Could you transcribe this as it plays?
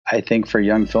I think for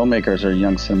young filmmakers or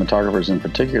young cinematographers in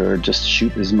particular, just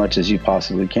shoot as much as you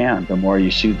possibly can. The more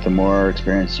you shoot, the more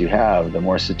experience you have, the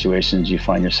more situations you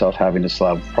find yourself having to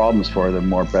solve problems for, the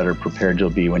more better prepared you'll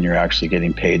be when you're actually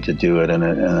getting paid to do it, and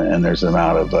there's an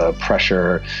amount of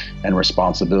pressure and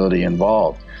responsibility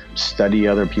involved. Study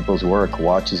other people's work,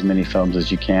 watch as many films as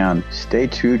you can. Stay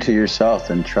true to yourself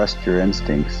and trust your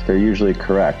instincts. They're usually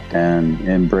correct. And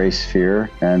embrace fear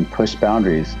and push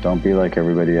boundaries. Don't be like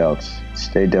everybody else.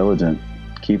 Stay diligent.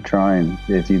 Keep trying.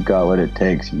 If you've got what it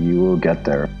takes, you will get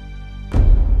there.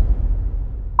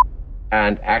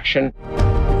 And action.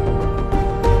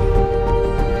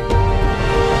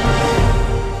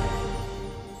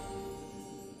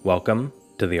 Welcome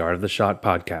to the Art of the Shot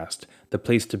podcast, the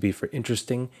place to be for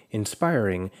interesting,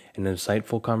 inspiring, and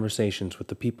insightful conversations with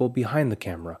the people behind the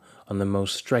camera on the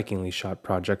most strikingly shot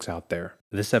projects out there.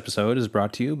 This episode is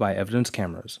brought to you by Evidence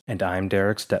Cameras, and I'm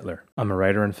Derek Stetler. I'm a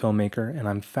writer and filmmaker, and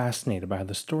I'm fascinated by how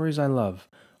the stories I love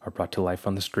are brought to life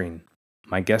on the screen.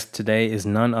 My guest today is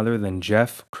none other than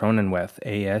Jeff Cronenweth,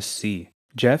 ASC.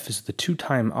 Jeff is the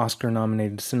two-time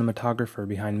Oscar-nominated cinematographer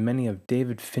behind many of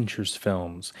David Fincher's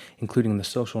films, including The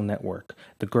Social Network,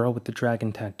 The Girl with the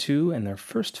Dragon Tattoo, and their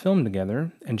first film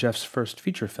together, and Jeff's first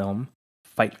feature film,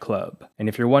 Fight Club. And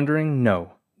if you're wondering,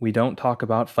 no, we don't talk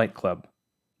about Fight Club.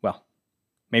 Well,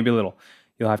 maybe a little.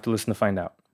 You'll have to listen to find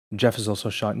out. Jeff has also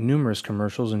shot numerous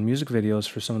commercials and music videos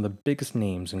for some of the biggest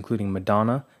names, including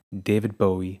Madonna, David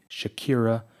Bowie,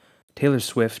 Shakira, Taylor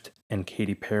Swift, and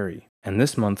Katy Perry. And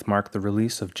this month marked the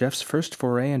release of Jeff's first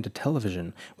foray into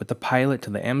television with the pilot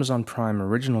to the Amazon Prime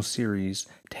original series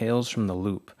Tales from the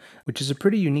Loop, which is a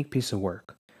pretty unique piece of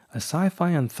work. A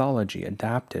sci-fi anthology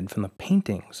adapted from the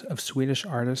paintings of Swedish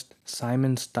artist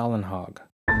Simon Stålenhag.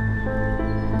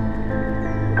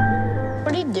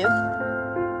 What do you do?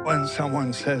 When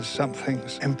someone says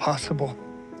something's impossible,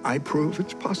 I prove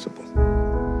it's possible.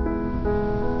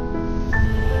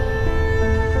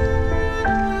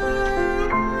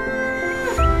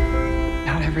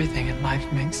 Everything in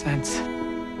life makes sense.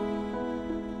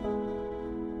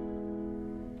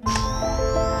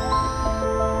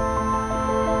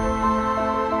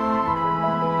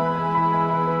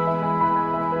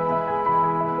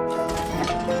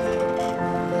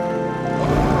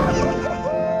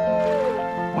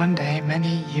 One day,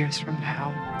 many years from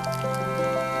now,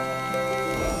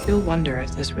 you'll wonder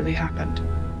if this really happened.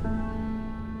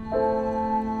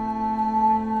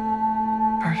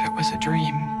 Or if it was a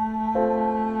dream.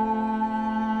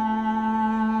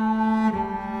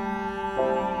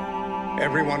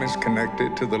 Everyone is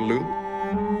connected to the loop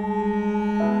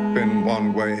in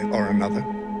one way or another.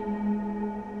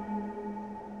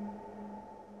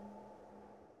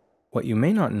 What you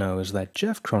may not know is that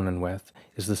Jeff Cronenweth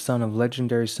is the son of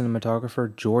legendary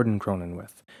cinematographer Jordan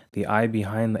Cronenweth, the eye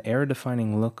behind the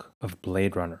era-defining look of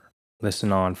Blade Runner.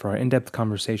 Listen on for our in-depth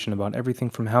conversation about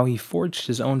everything from how he forged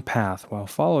his own path while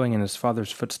following in his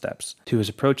father's footsteps, to his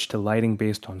approach to lighting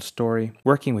based on story,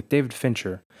 working with David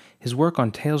Fincher, his work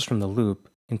on Tales from the Loop,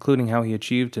 including how he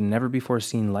achieved a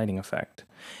never-before-seen lighting effect,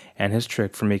 and his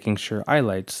trick for making sure eye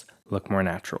lights look more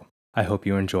natural. I hope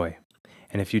you enjoy.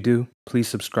 And if you do, please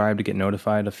subscribe to get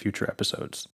notified of future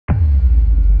episodes.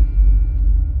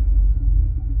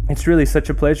 It's really such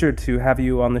a pleasure to have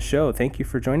you on the show. Thank you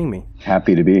for joining me.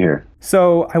 Happy to be here.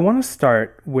 So I want to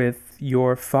start with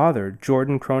your father,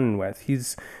 Jordan Cronenweth.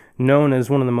 He's known as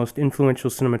one of the most influential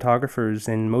cinematographers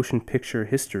in motion picture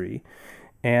history,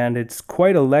 and it's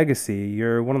quite a legacy.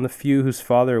 You're one of the few whose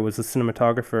father was a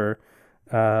cinematographer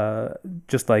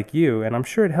just like you, and I'm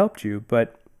sure it helped you,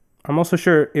 but I'm also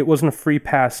sure it wasn't a free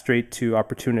pass straight to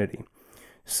opportunity.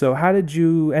 So how did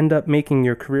you end up making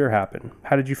your career happen?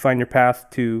 How did you find your path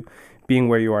to being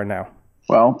where you are now?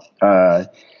 Well,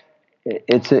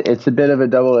 it's a bit of a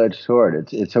double-edged sword.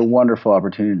 It's a wonderful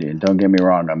opportunity, and don't get me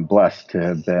wrong, I'm blessed to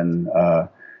have been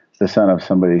the son of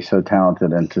somebody so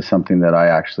talented into something that I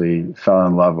actually fell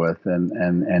in love with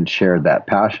and shared that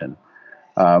passion.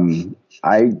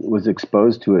 I was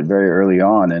exposed to it very early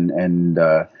on, and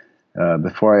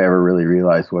before I ever really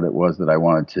realized what it was that I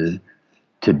wanted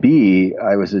to be,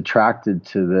 I was attracted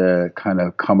to the kind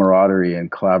of camaraderie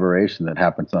and collaboration that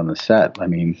happens on the set. I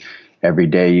mean, every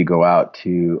day you go out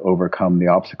to overcome the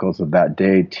obstacles of that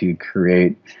day to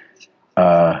create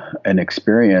an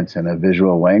experience and a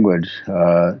visual language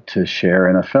to share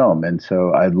in a film. And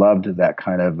so I loved that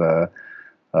kind of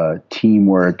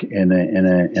teamwork in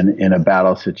a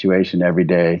battle situation every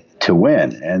day to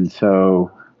win. And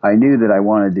so I knew that I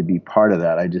wanted to be part of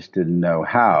that. I just didn't know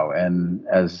how. And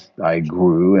as I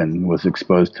grew and was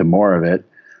exposed to more of it,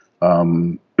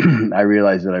 I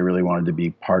realized that I really wanted to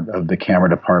be part of the camera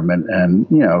department and,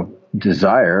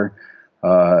 desire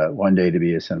one day to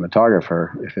be a cinematographer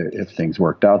if things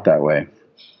worked out that way.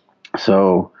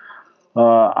 So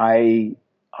I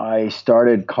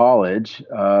started college.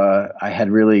 I had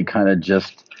really kind of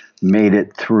just made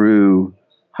it through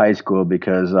high school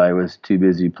because I was too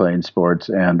busy playing sports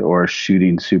and or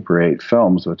shooting Super 8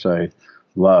 films, which I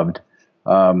loved.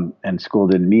 And school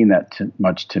didn't mean that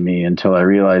much to me until I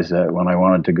realized that when I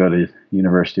wanted to go to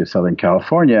University of Southern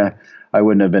California, I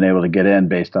wouldn't have been able to get in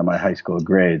based on my high school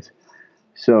grades.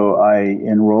 So I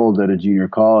enrolled at a junior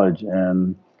college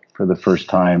and for the first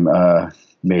time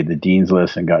made the dean's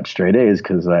list and got straight A's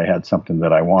because I had something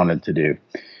that I wanted to do.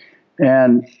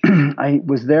 And I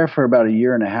was there for about a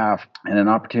year and a half, and an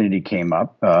opportunity came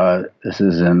up. This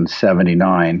is in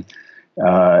 '79,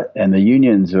 and the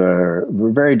unions were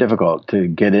very difficult to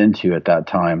get into at that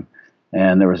time.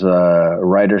 And there was a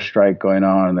writer's strike going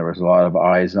on, and there was a lot of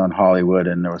eyes on Hollywood,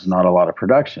 and there was not a lot of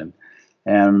production.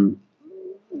 And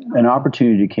an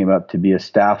opportunity came up to be a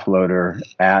staff loader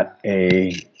at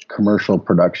a commercial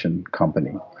production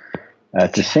company.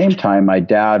 At the same time, my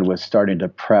dad was starting to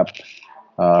prep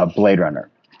Blade Runner.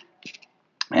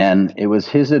 And it was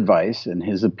his advice and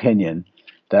his opinion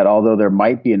that although there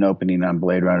might be an opening on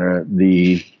Blade Runner,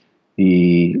 the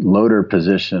loader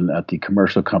position at the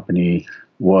commercial company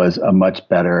was a much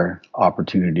better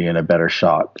opportunity and a better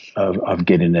shot of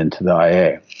getting into the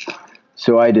IA.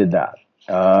 So I did that.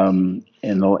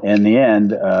 In the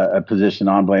end, a position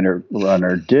on Blade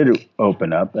Runner did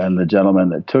open up, and the gentleman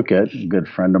that took it, a good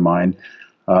friend of mine,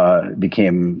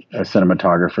 became a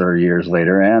cinematographer years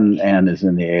later and is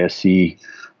in the ASC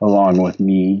along with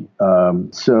me.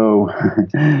 So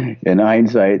in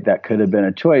hindsight, that could have been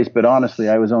a choice. But honestly,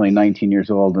 I was only 19 years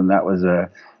old, and that was an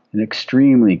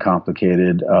extremely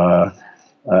complicated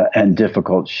and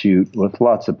difficult shoot with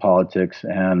lots of politics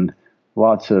and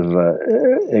lots of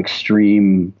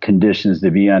extreme conditions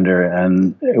to be under,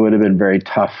 and it would have been very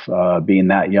tough being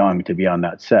that young to be on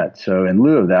that set. So in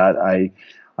lieu of that,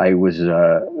 I was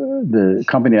the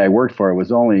company I worked for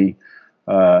was only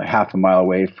half a mile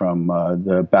away from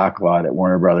the back lot at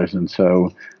Warner Brothers, and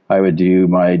so I would do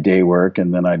my day work,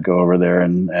 and then I'd go over there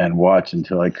and watch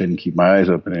until I couldn't keep my eyes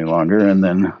open any longer, and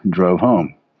then drove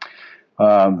home.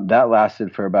 That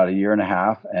lasted for about a year and a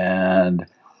half, and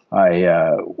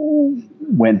I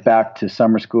went back to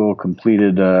summer school,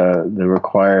 completed the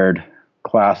required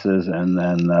classes, and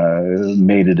then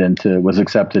was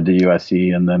accepted to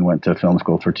USC, and then went to film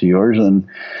school for 2 years and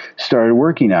started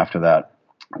working after that.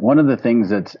 One of the things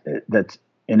that's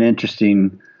an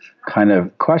interesting kind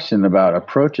of question about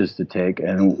approaches to take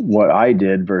and what I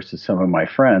did versus some of my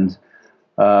friends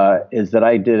is that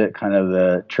I did it kind of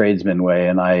the tradesman way,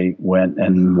 and I went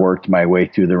and worked my way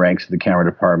through the ranks of the camera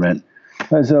department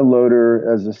as a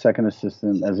loader, as a second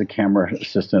assistant, as a camera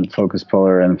assistant, focus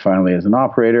puller, and finally as an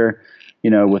operator,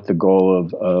 with the goal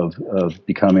of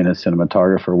becoming a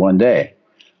cinematographer one day.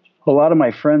 A lot of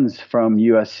my friends from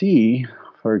USC,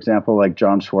 for example, like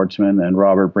John Schwartzman and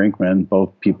Robert Brinkman,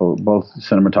 both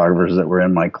cinematographers that were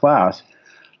in my class,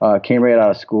 came right out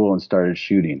of school and started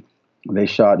shooting. They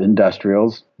shot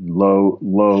industrials,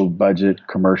 low budget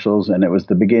commercials, and it was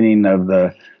the beginning of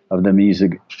the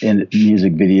music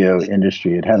video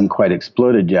industry. It hadn't quite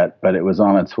exploded yet, but it was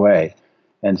on its way,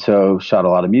 and so shot a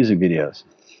lot of music videos.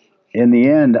 In the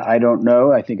end, I don't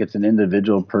know. I think it's an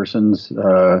individual person's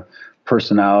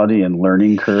personality and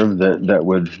learning curve that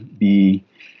would be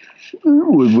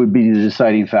the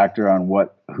deciding factor on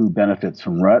who benefits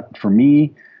from what. For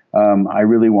me, I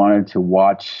really wanted to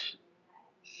watch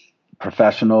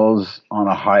professionals on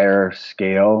a higher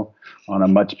scale, on a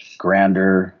much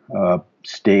grander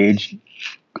stage,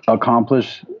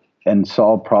 accomplish and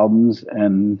solve problems,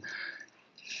 and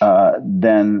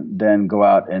then go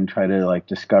out and try to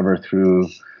discover through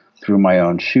my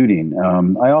own shooting.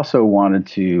 I also wanted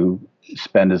to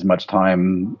spend as much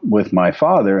time with my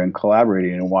father and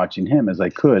collaborating and watching him as I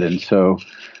could, and so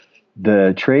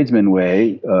the tradesman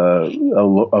way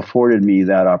afforded me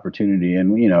that opportunity.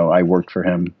 And I worked for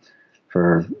him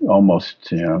for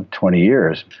almost 20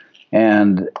 years.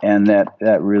 And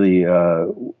that really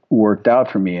worked out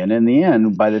for me. And in the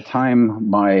end, by the time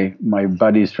my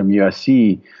buddies from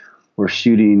USC were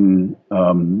shooting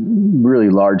really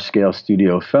large scale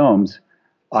studio films,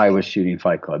 I was shooting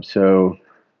Fight Club. So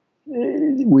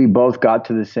we both got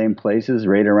to the same places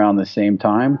right around the same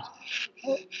time.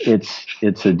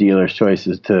 It's a dealer's choice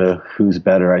as to who's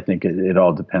better. I think it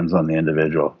all depends on the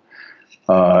individual.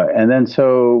 And then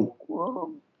so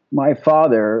my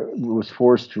father was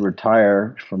forced to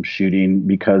retire from shooting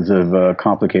because of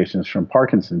complications from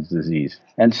Parkinson's disease.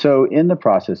 And so, in the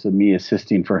process of me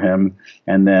assisting for him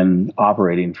and then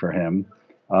operating for him,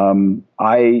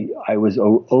 I was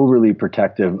overly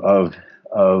protective of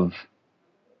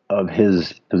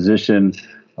his position,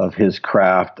 of his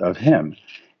craft, of him,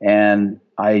 and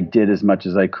I did as much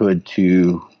as I could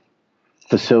to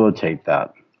facilitate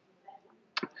that.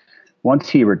 Once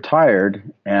he retired,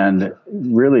 and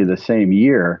really the same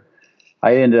year,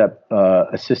 I ended up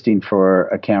assisting for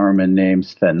a cameraman named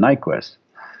Sven Nykvist.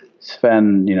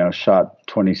 Sven, shot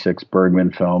 26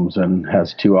 Bergman films and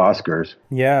has 2 Oscars.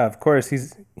 Yeah, of course.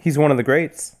 He's one of the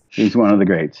greats. He's one of the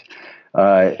greats.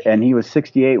 And he was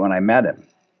 68 when I met him.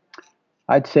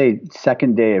 I'd say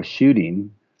second day of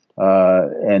shooting,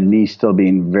 and me still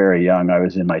being very young, I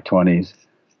was in my 20s,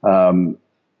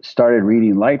 started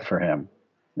reading light for him.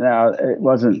 Now,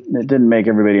 it didn't make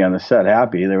everybody on the set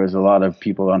happy. There was a lot of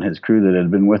people on his crew that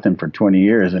had been with him for 20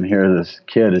 years, and here this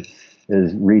kid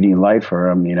is reading light for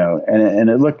him, and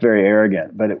it looked very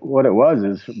arrogant. But what it was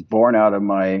is born out of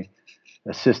my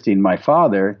assisting my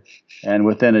father, and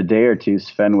within a day or two,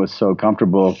 Sven was so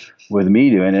comfortable with me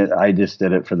doing it, I just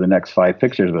did it for the next 5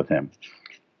 pictures with him.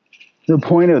 The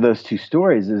point of those 2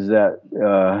 stories is that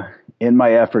in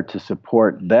my effort to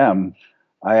support them,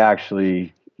 I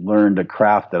actually learned a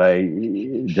craft that I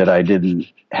didn't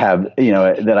have,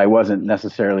 that I wasn't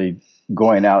necessarily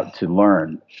going out to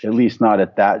learn, at least not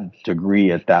at that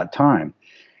degree at that time.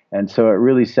 And so it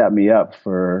really set me up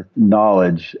for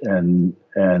knowledge and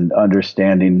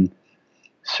understanding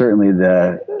certainly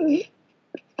the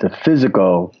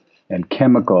physical and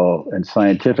chemical and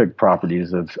scientific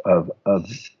properties of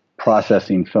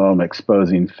processing film,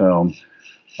 exposing film,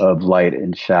 of light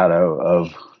and shadow,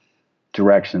 of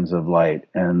directions of light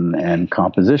and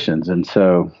compositions. And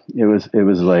so it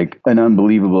was like an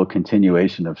unbelievable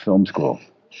continuation of film school,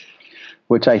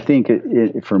 which I think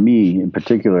for me in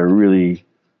particular really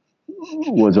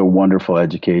was a wonderful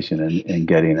education in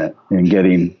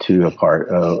getting to a part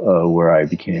where I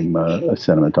became a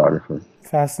cinematographer.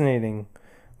 Fascinating.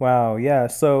 Wow. Yeah.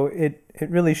 So it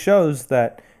really shows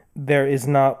that there is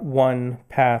not one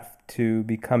path to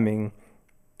becoming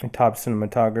a top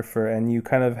cinematographer, and you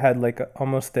kind of had like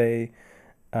almost a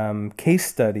case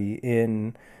study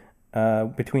in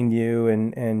between you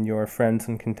and your friends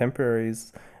and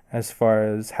contemporaries as far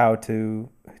as how to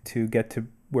get to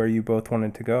where you both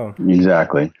wanted to go.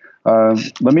 Exactly.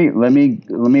 Let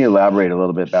me elaborate a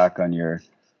little bit back on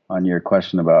your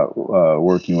question about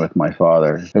working with my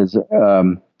father. Because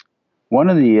one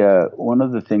of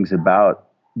the things about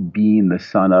being the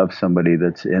son of somebody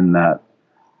that's in that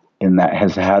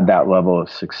has had that level of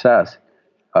success,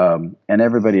 and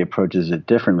everybody approaches it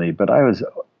differently. But I was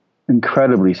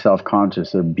incredibly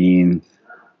self-conscious of being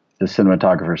the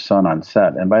cinematographer's son on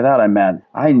set, and by that I meant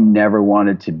I never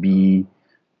wanted to be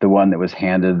the one that was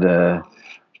handed the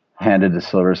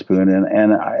silver spoon,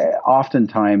 and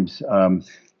oftentimes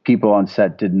people on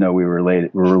set didn't know we were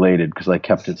related because I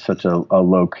kept it such a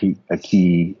low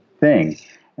key thing,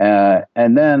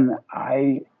 and then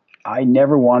I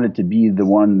never wanted to be the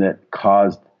one that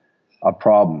caused a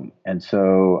problem, and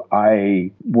so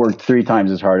I worked 3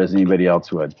 times as hard as anybody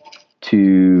else would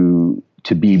to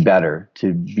be better,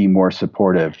 to be more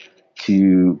supportive,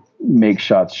 to make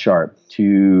shots sharp,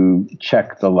 to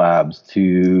check the labs,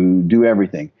 to do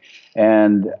everything.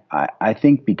 And I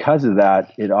think because of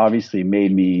that, it obviously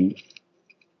made me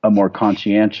a more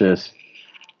conscientious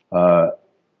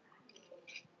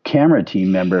camera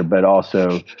team member, but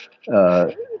also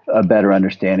a better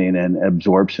understanding and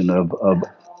absorption of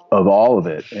all of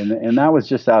it. And that was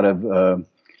just out of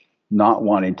not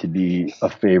wanting to be a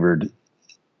favored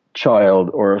child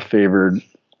or a favored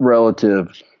relative,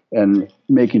 and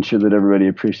making sure that everybody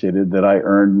appreciated that I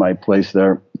earned my place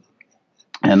there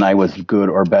and I was good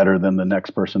or better than the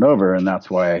next person over. And that's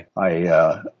why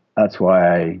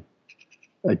I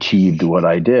achieved what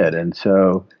I did. And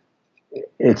so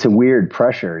it's a weird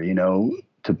pressure,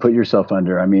 to put yourself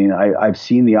under. I mean, I've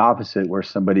seen the opposite, where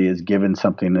somebody is given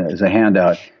something as a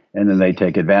handout and then they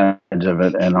take advantage of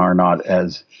it and are not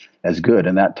as good.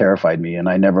 And that terrified me. And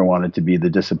I never wanted to be the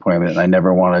disappointment. And I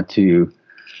never wanted to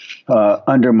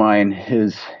undermine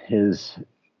his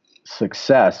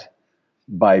success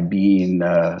by being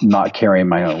not carrying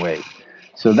my own weight.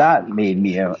 So that made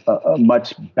me a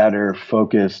much better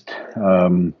focused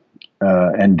and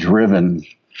driven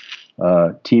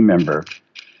team member.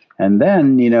 And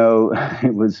then,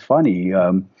 it was funny.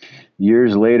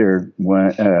 Years later,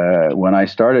 when I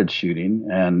started shooting,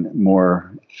 and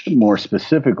more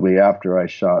specifically after I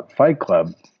shot Fight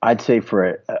Club, I'd say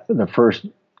for the first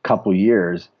couple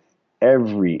years,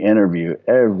 every interview,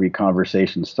 every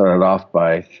conversation started off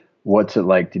by, what's it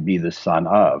like to be the son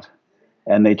of?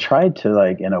 And they tried to,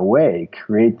 like, in a way,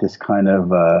 create this kind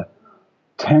of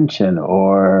tension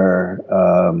or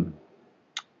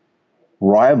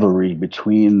rivalry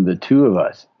between the two of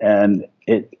us. And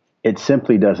it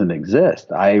simply doesn't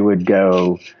exist. I would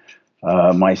go,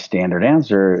 my standard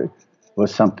answer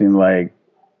was something like,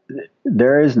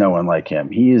 there is no one like him.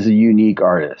 He is a unique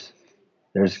artist.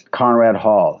 There's Conrad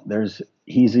Hall.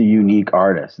 He's a unique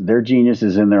artist. Their genius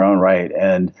is in their own right,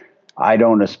 and I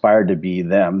don't aspire to be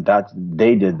them.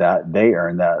 They did that. They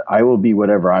earned that. I will be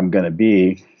whatever I'm going to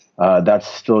be. That's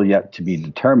still yet to be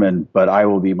determined, but I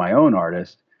will be my own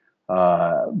artist.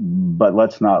 But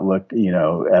let's not look,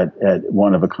 at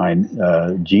one of a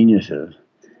kind geniuses.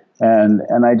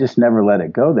 And I just never let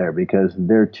it go there, because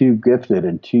they're too gifted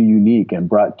and too unique and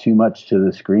brought too much to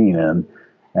the screen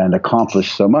and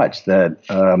accomplished so much that,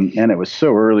 and it was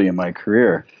so early in my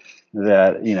career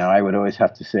that, I would always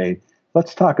have to say,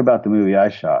 let's talk about the movie I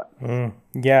shot.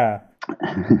 Yeah.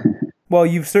 Well,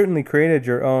 you've certainly created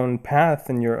your own path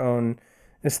and your own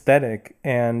aesthetic.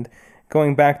 And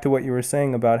going back to what you were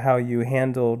saying about how you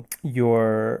handled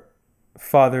your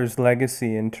father's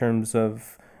legacy in terms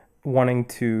of wanting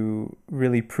to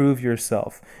really prove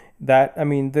yourself, that's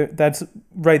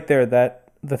right there,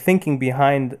 that the thinking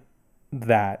behind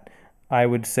that, I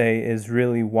would say, is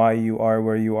really why you are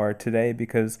where you are today.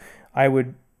 Because I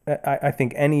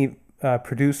think any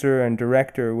producer and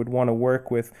director would want to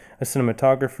work with a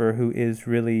cinematographer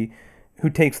who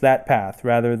takes that path,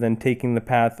 rather than taking the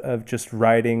path of just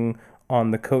riding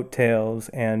on the coattails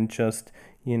and just,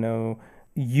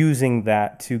 using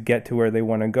that to get to where they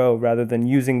want to go, rather than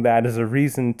using that as a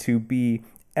reason to be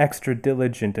extra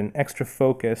diligent and extra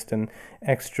focused and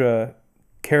extra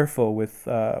careful with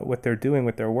what they're doing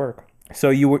with their work. So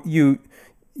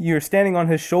you're standing on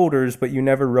his shoulders, but you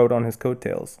never rode on his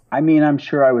coattails. I mean, I'm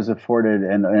sure I was afforded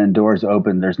and doors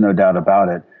open. There's no doubt about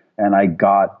it. And I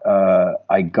got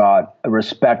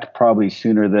respect probably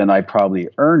sooner than I probably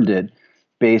earned it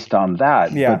based on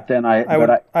that. Yeah. But then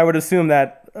I would assume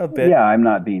that a bit. Yeah, I'm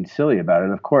not being silly about it,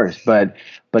 of course. But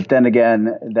then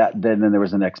again, then there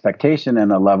was an expectation and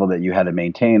a level that you had to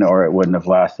maintain, or it wouldn't have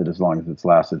lasted as long as it's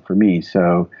lasted for me.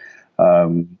 So,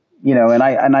 and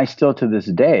I still, to this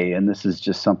day, and this is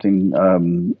just something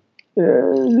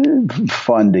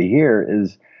fun to hear,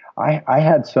 is I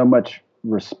had so much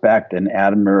respect and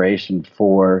admiration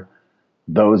for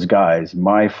those guys,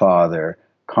 my father,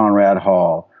 Conrad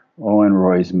Hall, Owen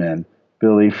Roizman,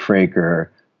 Billy Fraker,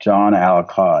 John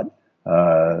Alcott,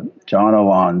 John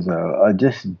Alonzo,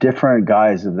 just different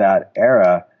guys of that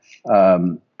era,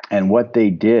 and what they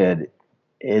did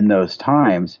in those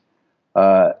times,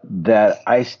 that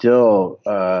I still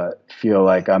feel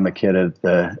like I'm a kid at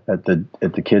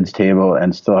the kids' table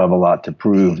and still have a lot to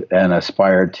prove and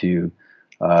aspire to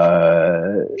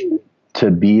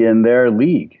be in their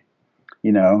league.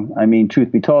 I mean,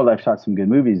 truth be told, I've shot some good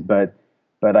movies, but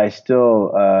I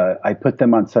still I put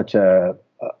them on such a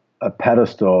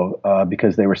pedestal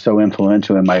because they were so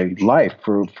influential in my life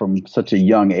from such a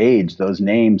young age. Those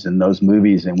names and those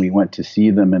movies, and we went to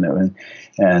see them, and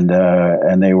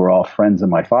they were all friends of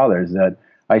my father's, that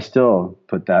I still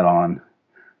put that on.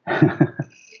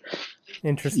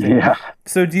 Interesting. Yeah.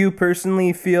 So do you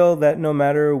personally feel that no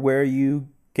matter where you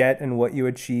get and what you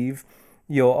achieve,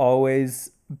 you'll always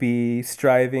be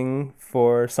striving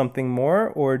for something more?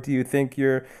 Or do you think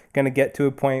you're going to get to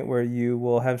a point where you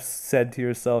will have said to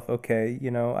yourself, okay,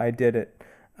 I did it.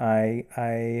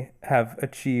 I have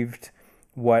achieved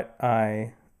what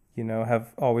I,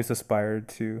 have always aspired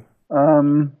to?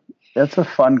 That's a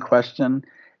fun question.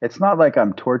 It's not like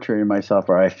I'm torturing myself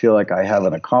or I feel like I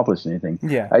haven't accomplished anything.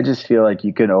 Yeah. I just feel like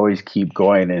you can always keep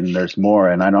going and there's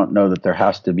more. And I don't know that there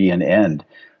has to be an end.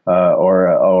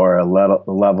 Or a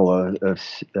level of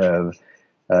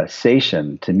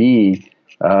satiation. To me,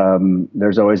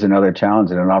 there's always another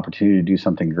challenge and an opportunity to do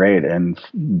something great and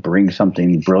bring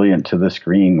something brilliant to the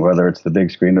screen, whether it's the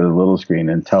big screen or the little screen,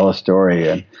 and tell a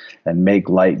story and make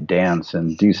light dance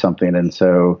and do something. And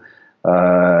so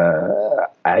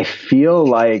I feel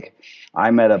like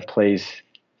I'm at a place,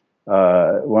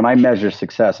 when I measure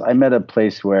success, I'm at a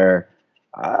place where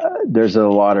there's a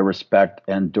lot of respect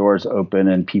and doors open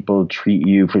and people treat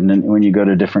you when you go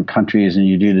to different countries and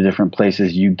you do to different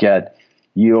places,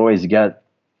 you always get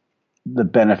the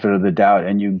benefit of the doubt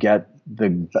and you get the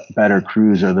better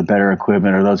crews or the better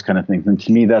equipment or those kind of things. And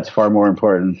to me, that's far more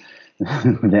important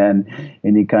than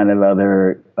any kind of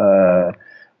other,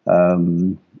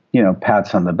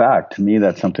 pats on the back. To me,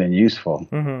 that's something useful.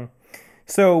 Mm-hmm.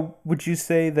 So, would you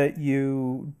say that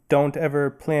you don't ever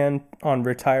plan on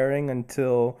retiring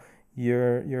until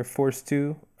you're forced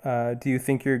to? Do you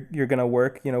think you're gonna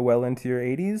work, well into your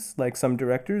 80s, like some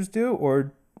directors do,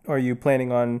 or are you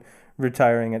planning on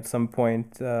retiring at some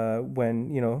point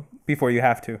when before you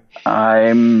have to? I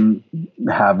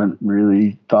haven't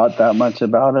really thought that much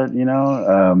about it.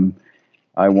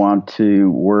 I want to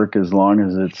work as long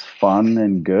as it's fun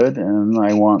and good, and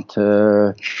I want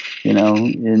to,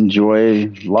 enjoy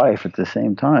life at the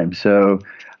same time.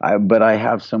 But I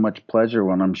have so much pleasure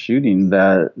when I'm shooting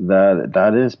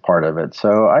that is part of it.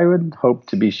 So I would hope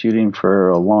to be shooting for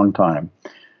a long time.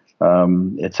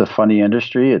 It's a funny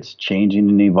industry; it's changing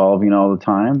and evolving all the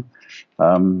time.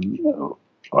 Um,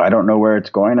 I don't know where it's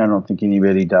going. I don't think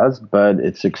anybody does, but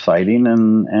it's exciting,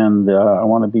 and I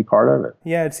want to be part of it.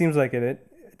 Yeah, it seems like it.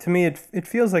 To me, it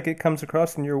feels like it comes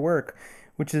across in your work,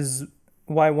 which is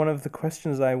why one of the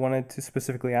questions I wanted to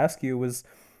specifically ask you was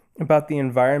about the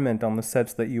environment on the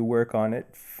sets that you work on. It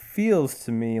feels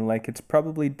to me like it's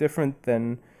probably different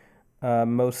than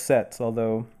most sets,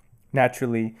 although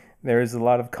naturally there is a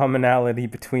lot of commonality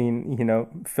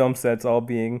between, film sets all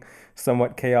being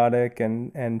somewhat chaotic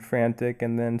and frantic,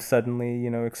 and then suddenly,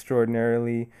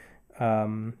 extraordinarily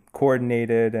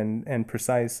coordinated and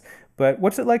precise. But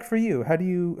what's it like for you? How do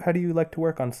you like to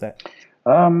work on set?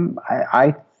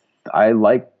 I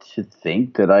like to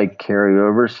think that I carry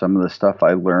over some of the stuff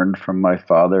I learned from my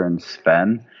father and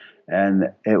Sven,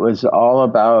 and it was all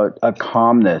about a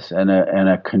calmness and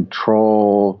a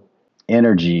control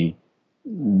energy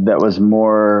that was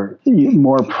more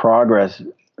progress,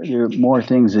 more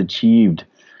things achieved,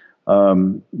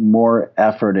 more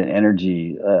effort and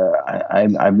energy.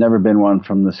 I've never been one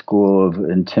from the school of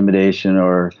intimidation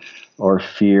or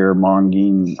fear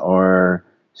mongering or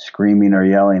screaming or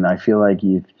yelling. I feel like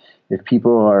if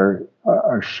people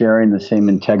are sharing the same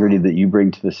integrity that you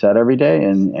bring to the set every day,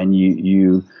 and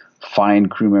you find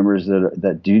crew members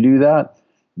that do that,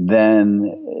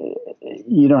 then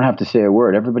you don't have to say a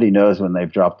word. Everybody knows when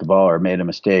they've dropped the ball or made a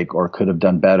mistake or could have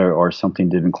done better or something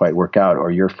didn't quite work out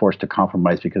or you're forced to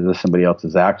compromise because of somebody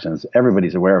else's actions.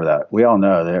 Everybody's aware of that. We all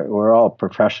know that we're all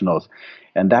professionals,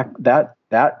 and that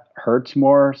hurts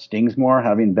more, stings more,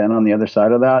 having been on the other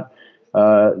side of that,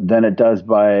 than it does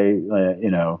by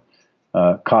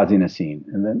causing a scene.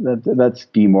 And that's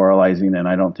demoralizing, and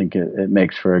I don't think it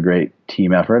makes for a great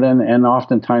team effort. And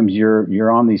oftentimes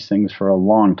you're on these things for a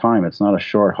long time. It's not a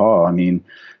short haul. I mean,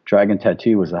 Dragon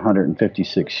Tattoo was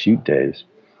 156 shoot days.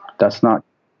 That's not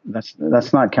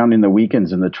that's not counting the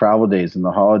weekends and the travel days and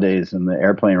the holidays and the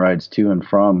airplane rides to and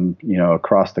from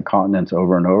across the continents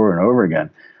over and over and over again.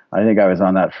 I think I was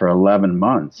on that for 11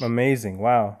 months. Amazing.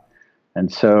 Wow.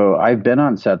 And so I've been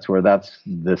on sets where that's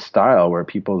the style, where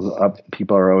people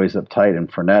are always uptight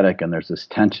and frenetic, and there's this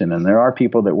tension. And there are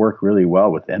people that work really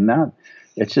well within that.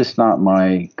 It's just not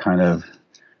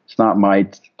it's not my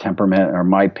temperament or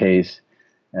my pace.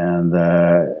 And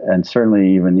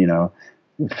certainly even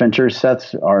Fincher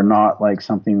sets are not like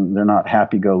something. They're not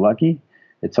happy-go-lucky.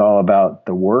 It's all about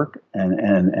the work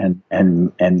and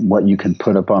what you can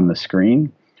put up on the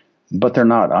screen. But they're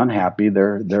not unhappy.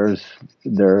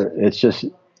 It's just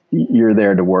you're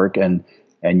there to work, and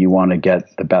you want to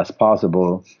get the best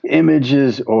possible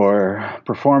images or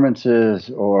performances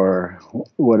or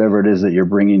whatever it is that you're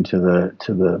bringing to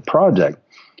the project.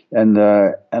 And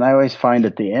I always find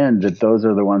at the end that those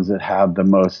are the ones that have the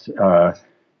most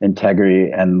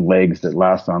integrity and legs that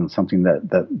last on something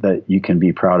that you can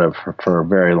be proud of for a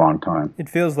very long time. It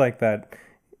feels like that.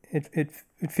 It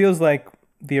feels like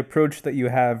the approach that you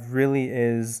have really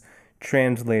is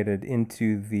translated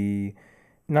into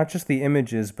not just the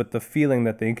images, but the feeling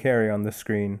that they carry on the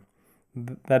screen.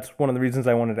 That's one of the reasons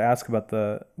I wanted to ask about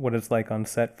what it's like on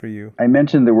set for you. I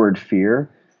mentioned the word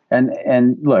fear,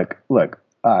 and look,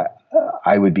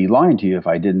 I would be lying to you if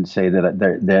I didn't say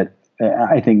that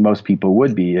I think most people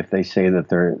would be if they say that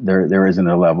there isn't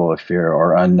a level of fear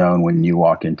or unknown when you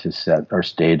walk into set or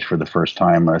stage for the first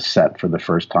time, or a set for the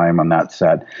first time on that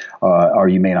set, or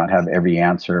you may not have every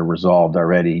answer resolved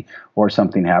already, or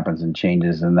something happens and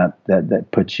changes, and that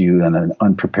puts you in an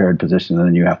unprepared position, and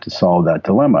then you have to solve that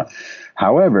dilemma.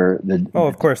 However,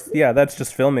 of course, yeah, that's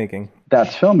just filmmaking.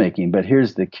 That's filmmaking, but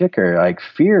here's the kicker. Like,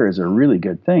 fear is a really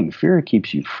good thing. Fear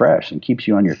keeps you fresh and keeps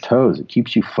you on your toes. It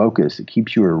keeps you focused. It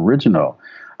keeps you original.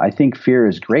 I think fear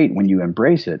is great when you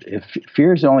embrace it. If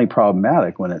fear is only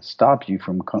problematic when it stops you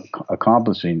from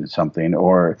accomplishing something,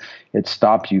 or it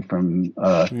stops you from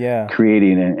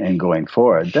creating and going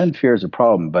forward, then fear is a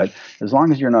problem. But as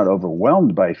long as you're not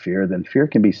overwhelmed by fear, then fear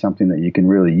can be something that you can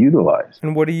really utilize.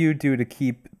 And what do you do to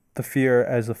keep the fear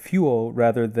as a fuel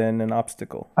rather than an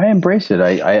obstacle. I embrace it.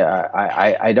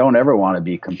 I don't ever want to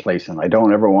be complacent. I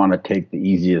don't ever want to take the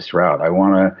easiest route. I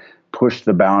want to push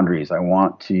the boundaries. I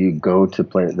want to go to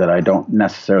play that I don't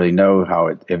necessarily know how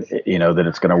that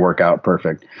it's going to work out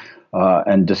perfect,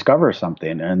 and discover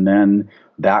something. And then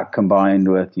that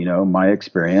combined with, my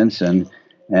experience and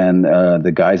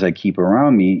the guys I keep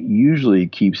around me usually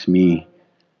keeps me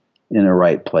in a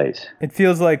right place. It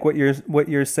feels like what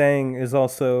you're saying is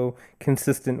also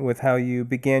consistent with how you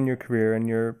began your career and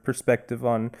your perspective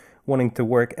on wanting to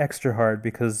work extra hard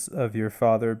because of your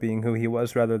father being who he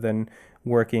was rather than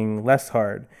working less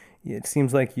hard. It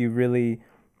seems like you really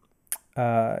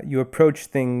you approach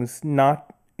things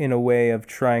not in a way of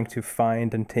trying to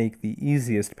find and take the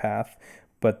easiest path,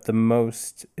 but the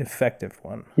most effective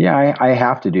one. Yeah, I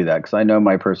have to do that because I know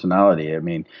my personality. I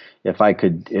mean, if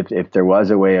there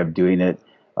was a way of doing it,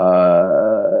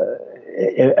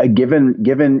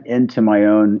 given into my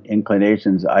own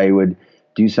inclinations, I would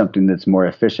do something that's more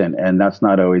efficient, and that's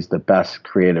not always the best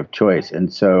creative choice.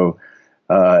 And so,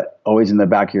 always in the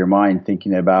back of your mind,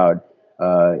 thinking about,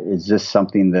 is this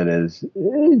something that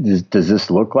does this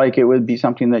look like it would be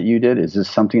something that you did? Is this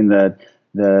something that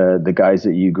the guys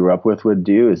that you grew up with would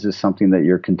do? Is this something that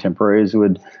your contemporaries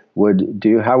would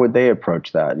do? How would they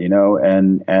approach that?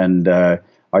 And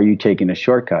are you taking a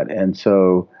shortcut? And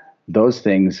so those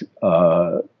things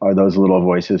are those little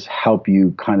voices help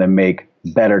you kind of make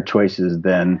better choices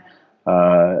than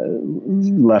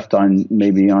left on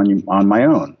my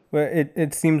own. Well,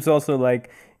 it seems also like,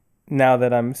 now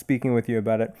that I'm speaking with you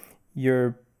about it,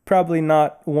 you're probably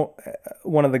not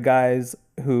one of the guys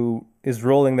who is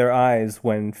rolling their eyes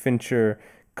when Fincher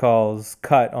calls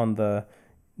cut on the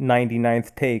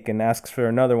 99th take and asks for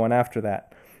another one after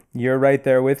that. You're right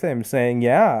there with him saying,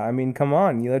 yeah, I mean, come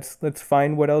on, let's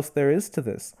find what else there is to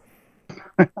this.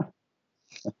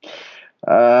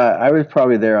 I was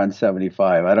probably there on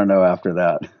 75. I don't know after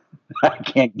that. I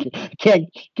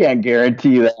can't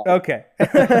guarantee that. Okay.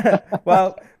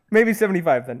 Well, maybe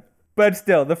 75 then. But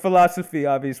still, the philosophy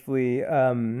obviously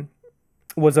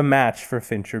was a match for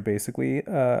Fincher, basically,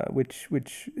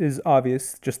 which is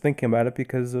obvious just thinking about it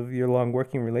because of your long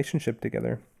working relationship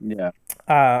together. Yeah.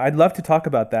 I'd love to talk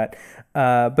about that.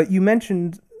 But you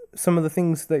mentioned some of the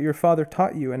things that your father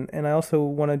taught you, and I also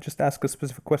want to just ask a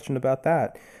specific question about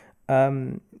that.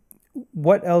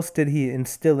 What else did he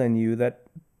instill in you that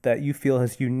you feel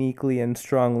has uniquely and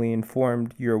strongly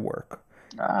informed your work?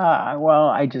 Well,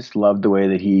 I just loved the way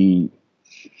that he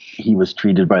was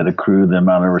treated by the crew, the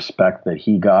amount of respect that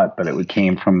he got, but it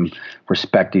came from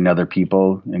respecting other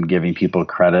people and giving people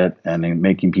credit and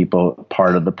making people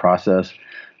part of the process.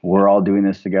 We're all doing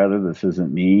this together. This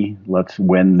isn't me. Let's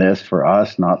win this for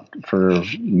us, not for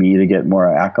me to get more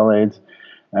accolades.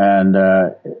 And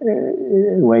the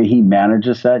way he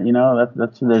manages that,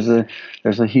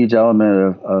 there's a huge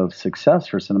element of success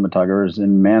for cinematographers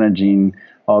in managing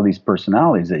all these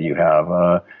personalities that you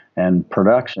have, and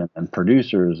production and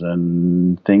producers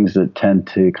and things that tend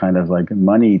to kind of like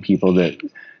money people,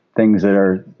 things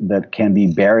that can be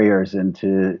barriers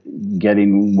into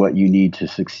getting what you need to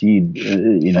succeed,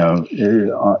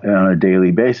 on a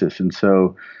daily basis. And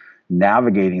so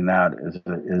navigating that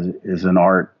is an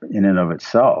art in and of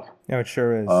itself. Yeah, it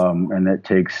sure is. And it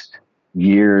takes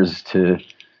years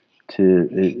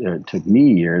it took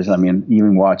me years. I mean,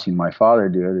 even watching my father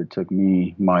do it, it took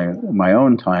me my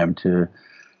own time to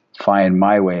find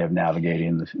my way of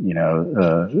navigating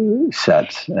the,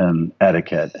 sets and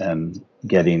etiquette and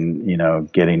getting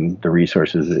the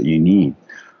resources that you need.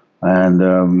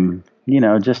 And,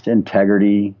 just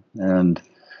integrity and,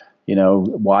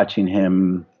 watching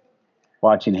him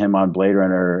on Blade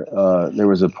Runner. There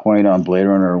was a point on Blade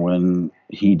Runner when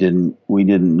we didn't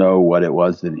know what it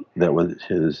was that was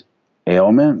his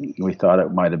ailment. We thought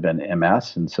it might have been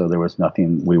MS. And so there was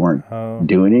nothing, we weren't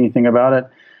doing anything about it.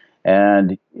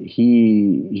 And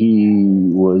he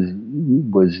was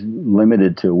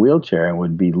limited to a wheelchair and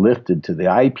would be lifted to the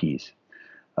eyepiece.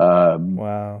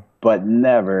 Wow. But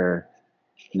never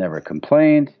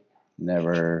complained,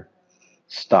 never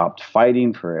stopped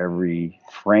fighting for every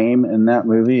frame in that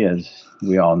movie, as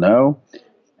we all know.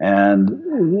 And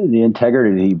the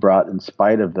integrity he brought in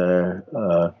spite of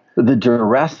the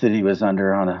duress that he was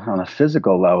under on a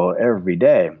physical level every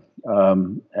day.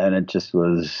 And it just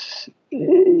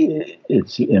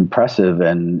it's impressive,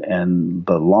 and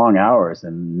the long hours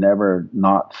and never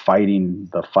not fighting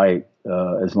the fight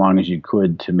as long as you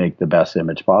could to make the best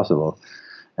image possible.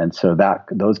 And so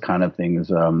those kind of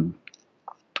things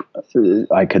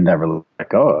I could never let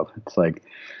go of. It's like,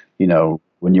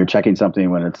 when you're checking something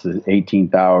when it's the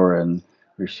 18th hour and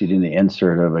you're shooting the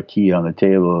insert of a key on the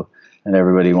table, and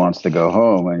everybody wants to go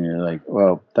home, and you're like,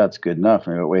 well, that's good enough.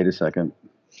 And I go, wait a second,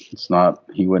 it's not.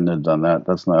 He wouldn't have done that.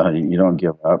 That's not how you don't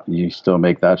give up. You still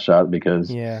make that shot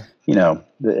because, Yeah.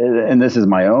 And this is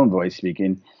my own voice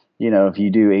speaking. If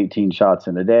you do 18 shots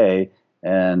in a day,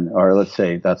 or let's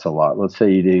say that's a lot. Let's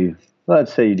say you do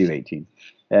 18,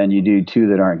 and you do 2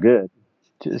 that aren't good.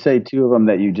 To say 2 of them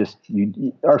that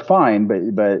you are fine, but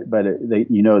they,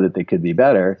 that they could be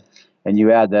better, and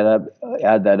you add that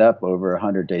up over a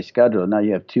 100-day schedule. Now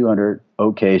you have 200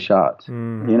 okay shots.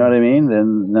 Mm-hmm. You know what I mean?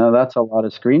 Then now that's a lot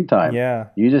of screen time. Yeah.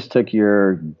 You just took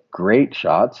your great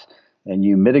shots and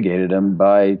you mitigated them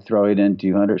by throwing in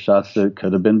 200 shots that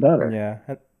could have been better.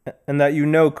 Yeah, and that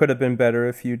could have been better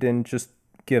if you didn't just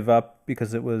give up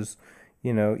because it was,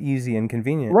 easy and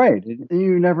convenient. Right.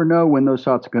 You never know when those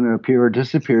shots are going to appear or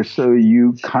disappear, so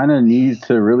you kind of need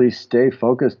to really stay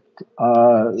focused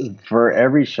for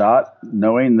every shot,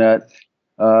 knowing that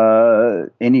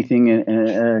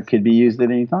anything could be used at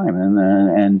any time.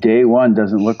 And day 1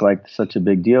 doesn't look like such a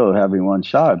big deal having 1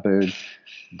 shot, but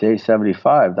day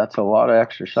 75, that's a lot of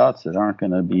extra shots that aren't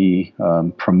going to be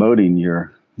promoting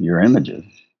your images.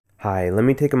 Hi, let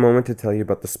me take a moment to tell you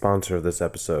about the sponsor of this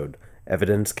episode,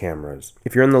 Evidence Cameras.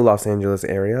 If you're in the Los Angeles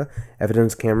area,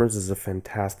 Evidence Cameras is a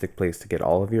fantastic place to get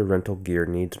all of your rental gear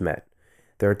needs met.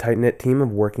 They're a tight-knit team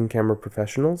of working camera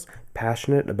professionals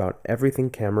passionate about everything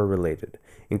camera related,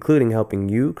 including helping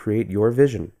you create your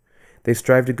vision. They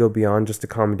strive to go beyond just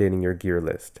accommodating your gear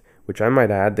list, which I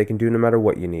might add they can do no matter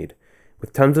what you need.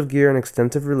 With tons of gear and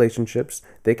extensive relationships,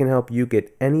 they can help you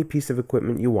get any piece of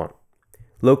equipment you want.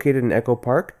 Located in Echo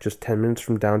Park, just 10 minutes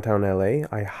from downtown LA,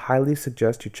 I highly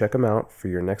suggest you check them out for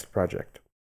your next project.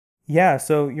 Yeah,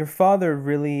 so your father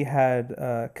really had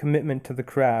a commitment to the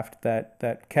craft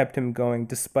that kept him going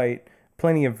despite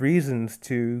plenty of reasons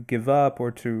to give up or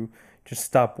to just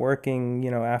stop working,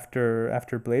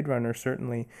 after Blade Runner,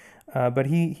 certainly. But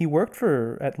he worked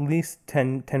for at least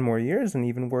 10 more years and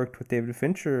even worked with David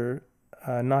Fincher,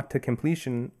 not to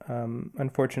completion,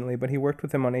 unfortunately, but he worked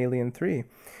with him on Alien 3.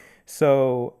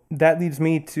 So that leads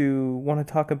me to want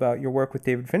to talk about your work with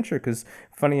David Fincher, because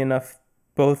funny enough,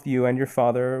 both you and your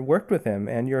father worked with him,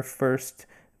 and your first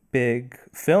big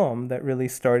film that really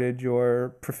started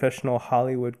your professional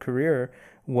Hollywood career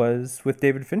was with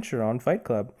David Fincher on Fight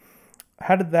Club.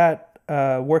 How did that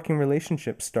working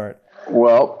relationship start?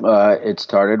 Well, it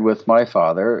started with my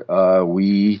father.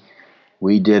 We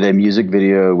did a music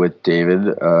video with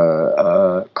David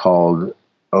called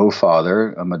Oh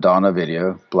Father, a Madonna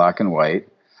video, black and white.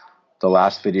 The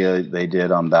last video they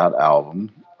did on that album,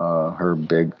 her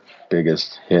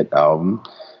biggest hit album.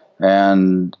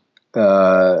 And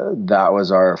that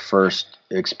was our first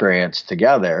experience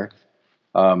together.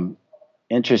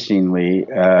 Interestingly,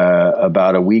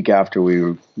 about a week after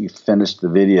we finished the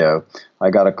video, I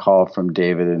got a call from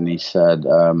David, and he said,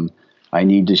 I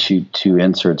need to shoot 2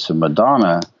 inserts of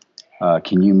Madonna.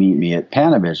 Can you meet me at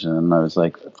Panavision? And I was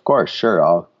like, of course, sure.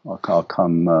 I'll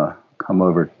come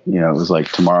over. It was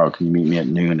like, tomorrow, can you meet me at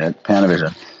noon at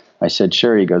Panavision? I said,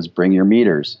 sure. He goes, bring your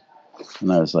meters.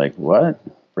 And I was like, what?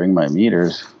 Bring my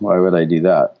meters? Why would I do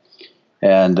that?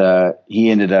 And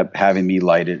he ended up having me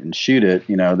light it and shoot it.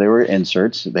 They were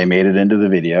inserts. They made it into the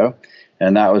video.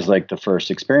 And that was like the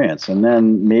first experience. And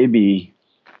then maybe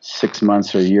 6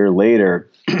 months or a year later,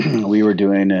 we were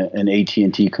doing an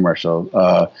AT&T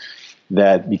commercial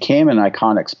that became an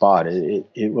iconic spot.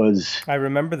 It was. I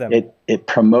remember them. It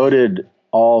promoted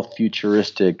all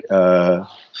futuristic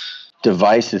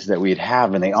devices that we'd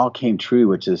have, and they all came true,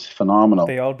 which is phenomenal.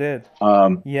 They all did.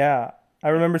 Yeah. I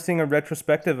remember seeing a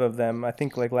retrospective of them, I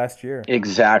think like last year.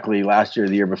 Exactly. Last year,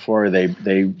 the year before,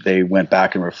 they went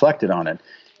back and reflected on it.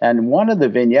 And one of the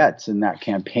vignettes in that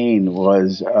campaign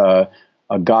was a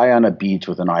guy on a beach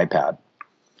with an iPad.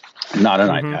 Not an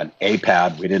iPad, a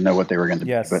pad. We didn't know what they were going to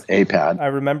be, but a pad. I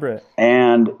remember it.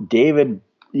 And David,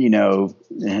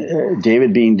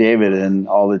 David being David and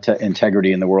all the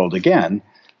integrity in the world again,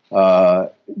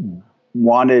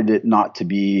 wanted it not to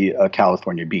be a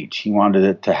California beach. He wanted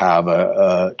it to have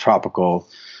a tropical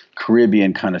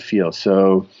Caribbean kind of feel.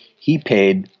 So he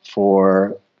paid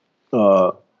for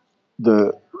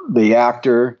the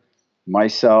actor,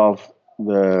 myself,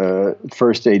 the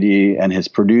first AD, and his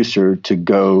producer to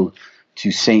go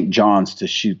to St. John's to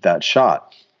shoot that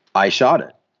shot. I shot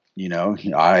it.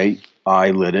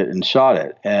 I lit it and shot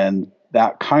it. And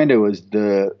that kind of was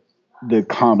the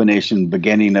combination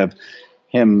beginning of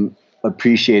him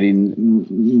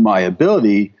appreciating my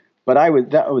ability, but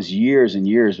that was years and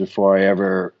years before I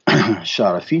ever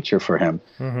shot a feature for him.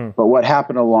 Mm-hmm. But what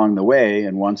happened along the way,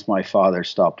 and once my father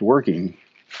stopped working,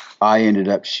 I ended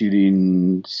up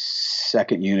shooting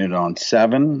second unit on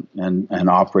Seven and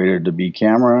operated the B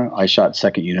camera. I shot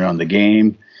second unit on The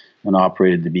Game and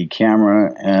operated the B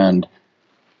camera, and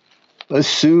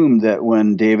assumed that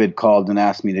when David called and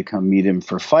asked me to come meet him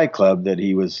for Fight Club, that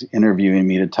he was interviewing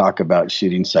me to talk about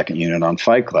shooting second unit on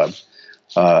Fight Club.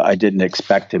 I didn't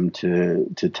expect him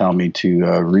to tell me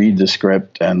to read the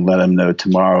script and let him know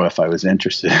tomorrow if I was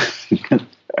interested.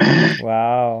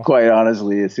 Wow. Quite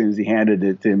honestly, as soon as he handed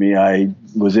it to me, I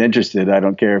was interested. I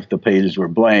don't care if the pages were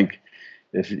blank.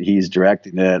 If he's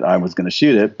directing it, I was going to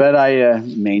shoot it. But I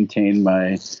maintained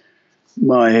my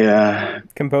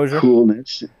composure,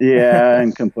 coolness,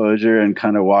 and composure, and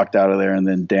kind of walked out of there and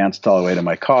then danced all the way to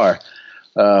my car.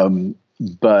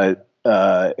 But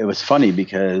it was funny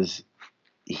because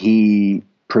he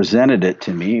presented it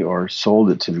to me, or sold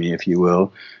it to me, if you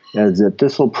will, as that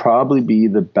this will probably be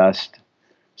the best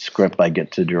script I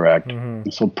get to direct. Mm-hmm.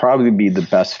 This will probably be the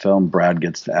best film Brad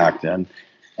gets to act in,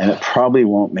 and it probably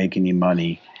won't make any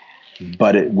money,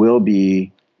 but it will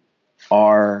be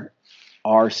our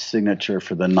signature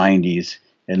for the 90s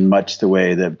in much the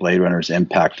way that Blade Runner's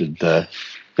impacted the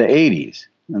 80s.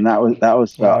 And that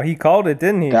was wow, he called it,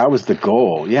 didn't he? That was the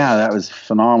goal. Yeah, that was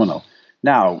phenomenal.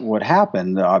 Now, what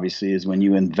happened, obviously, is when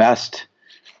you invest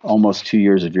almost 2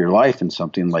 years of your life in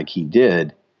something like he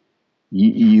did,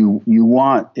 you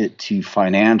want it to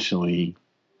financially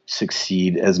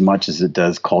succeed as much as it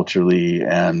does culturally,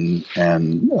 and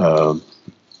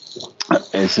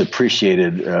it's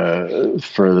appreciated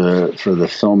for the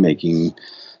filmmaking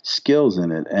skills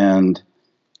in it. And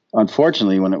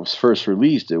unfortunately, when it was first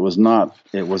released, it was not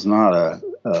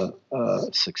a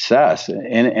success,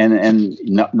 and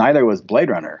neither was Blade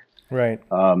Runner. Right.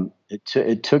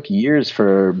 It took years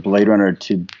for Blade Runner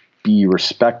to be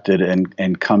respected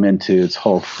and come into its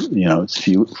whole, its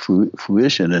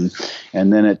fruition,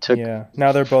 and then it took. Yeah.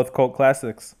 Now they're both cult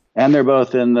classics. And they're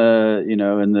both in the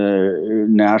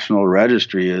National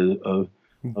Registry of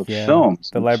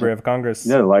films. The Library of Congress.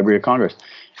 Yeah, the Library of Congress.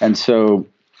 And so,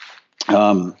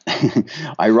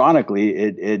 ironically,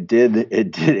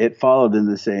 it followed in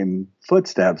the same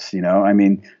footsteps. I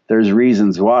mean, there's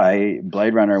reasons why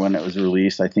Blade Runner, when it was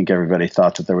released, I think everybody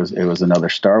thought that it was another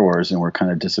Star Wars, and we're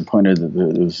kind of disappointed that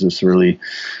there was this really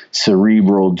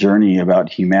cerebral journey about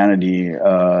humanity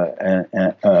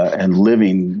and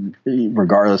living,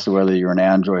 regardless of whether you're an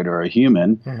android or a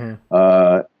human.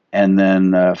 Mm-hmm. And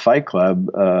then Fight Club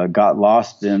got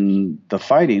lost in the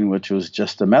fighting, which was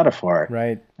just a metaphor.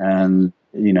 Right. And,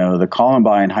 the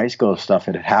Columbine high school stuff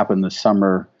had happened the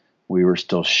summer we were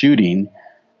still shooting.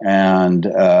 And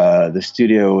the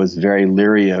studio was very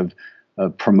leery of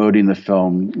promoting the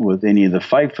film with any of the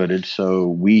fight footage. So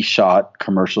we shot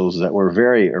commercials that were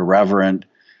very irreverent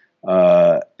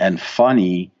and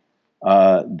funny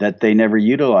that they never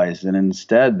utilized. And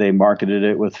instead, they marketed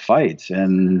it with fights.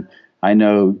 And I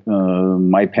know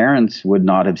my parents would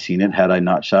not have seen it had I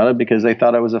not shot it, because they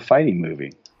thought it was a fighting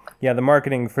movie. Yeah, the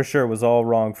marketing for sure was all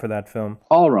wrong for that film.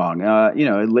 All wrong.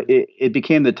 It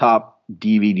became the top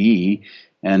DVD,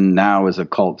 and now is a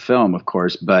cult film, of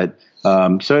course. But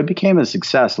so it became a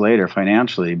success later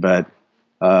financially. But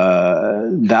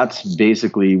that's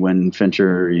basically when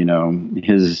Fincher,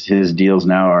 his deals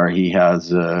now are he has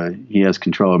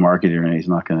control of marketing, and he's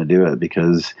not going to do it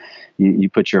because you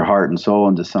put your heart and soul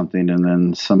into something, and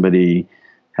then somebody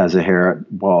has a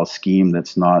hairball scheme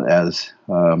that's not as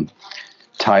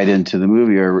tied into the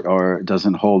movie, or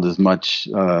doesn't hold as much,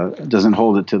 doesn't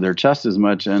hold it to their chest as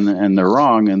much, and they're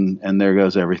wrong, and there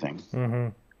goes everything. Mm-hmm.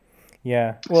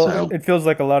 Yeah. Well, it feels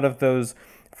like a lot of those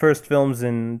first films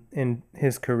in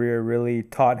his career really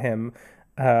taught him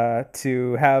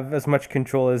to have as much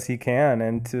control as he can,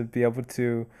 and to be able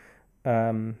to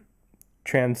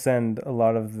transcend a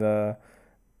lot of the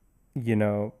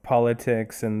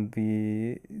politics and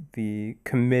the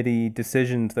committee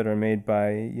decisions that are made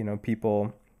by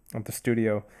people at the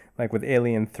studio. Like with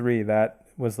Alien 3, that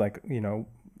was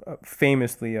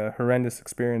famously a horrendous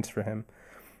experience for him.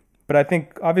 But I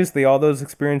think obviously all those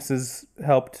experiences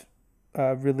helped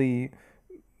really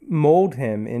mold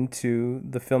him into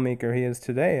the filmmaker he is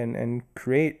today, and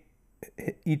create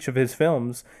each of his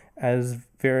films as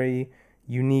very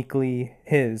uniquely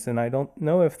his. And I don't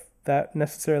know if that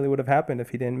necessarily would have happened if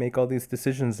he didn't make all these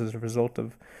decisions as a result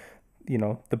of,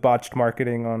 the botched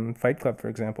marketing on Fight Club, for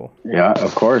example. Yeah,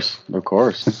 of course.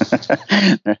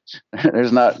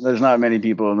 There's not many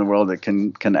people in the world that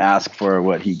can ask for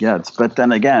what he gets. But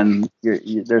then again,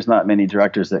 there's not many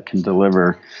directors that can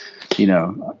deliver,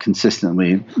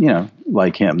 consistently,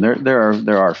 like him.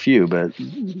 There are few, but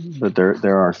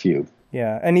there are few.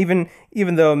 Yeah, and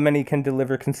even though many can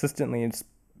deliver consistently, it's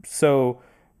so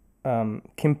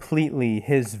completely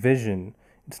his vision.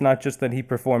 It's not just that he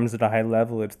performs at a high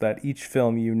level, it's that each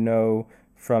film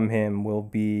from him will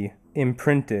be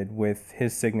imprinted with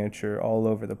his signature all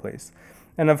over the place.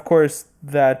 And of course,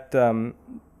 that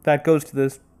goes to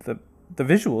the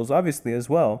visuals, obviously, as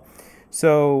well.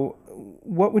 So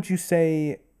what would you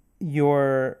say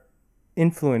your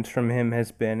influence from him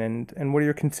has been, and what are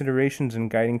your considerations and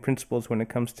guiding principles when it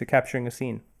comes to capturing a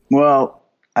scene? Well,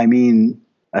 I mean,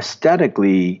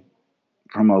 aesthetically,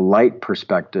 from a light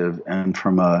perspective and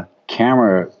from a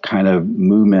camera kind of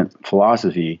movement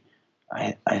philosophy,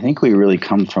 I think we really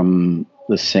come from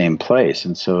the same place.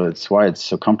 And so it's why it's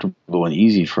so comfortable and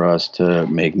easy for us to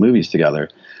make movies together.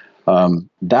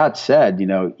 That said,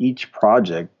 each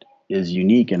project is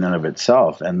unique in and of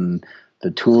itself. And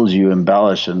the tools you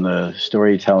embellish and the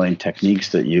storytelling techniques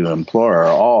that you employ are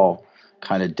all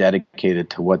kind of dedicated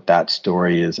to what that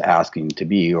story is asking to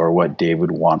be or what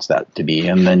David wants that to be.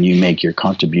 And then you make your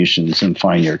contributions and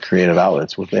find your creative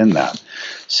outlets within that.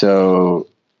 So,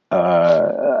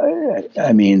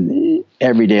 I mean,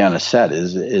 every day on a set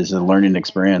is a learning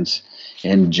experience.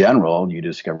 In general, you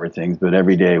discover things, but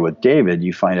every day with David,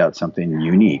 you find out something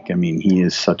unique. I mean, he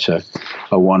is such a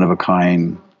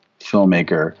one-of-a-kind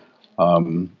filmmaker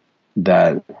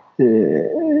that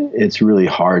it's really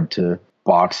hard to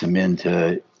box him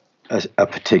into a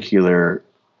particular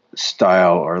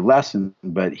style or lesson,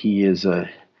 but he is a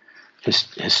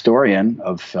historian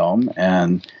of film,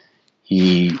 and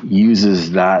he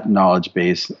uses that knowledge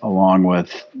base along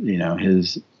with,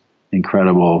 his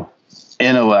incredible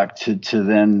intellect to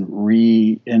then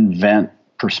reinvent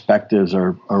perspectives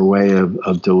or way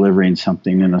of delivering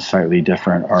something in a slightly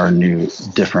different or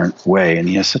different way. And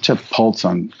he has such a pulse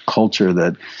on culture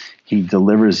that he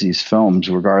delivers these films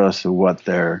regardless of what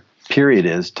their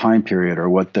time period, or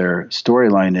what their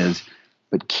storyline is,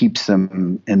 but keeps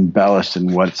them embellished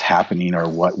in what's happening or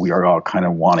what we are all kind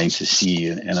of wanting to see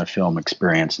in a film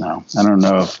experience now. I don't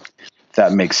know if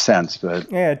that makes sense, but...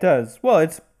 Yeah, it does. Well,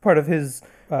 it's part of his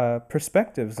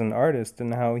perspectives as an artist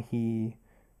and how he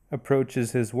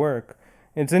approaches his work.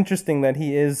 It's interesting that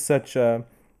he is such a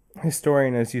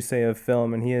historian, as you say, of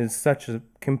film, and he is such a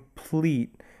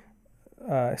complete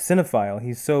cinephile.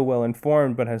 He's so well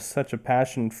informed, but has such a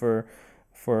passion for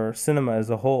cinema as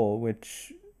a whole,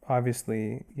 which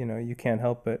obviously, you can't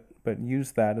help but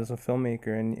use that as a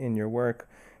filmmaker in your work.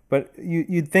 But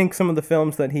you'd think some of the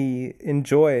films that he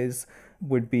enjoys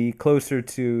would be closer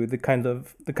to the kinds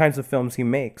of films he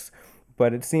makes.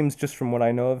 But it seems, just from what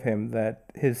I know of him, that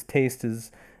his taste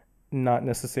is not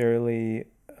necessarily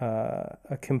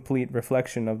a complete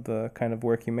reflection of the kind of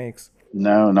work he makes.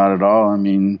 No, not at all. I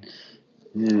mean,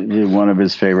 one of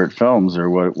his favorite films, or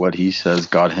what he says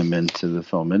got him into the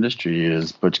film industry,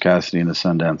 is Butch Cassidy and the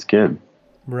Sundance Kid.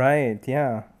 Right,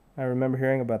 yeah. I remember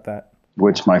hearing about that.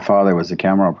 Which my father was a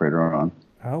camera operator on.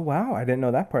 Oh, wow. I didn't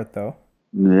know that part, though.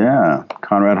 Yeah.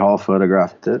 Conrad Hall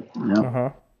photographed it. Yeah. Uh-huh.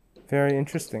 Very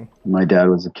interesting. My dad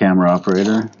was a camera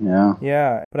operator. Yeah.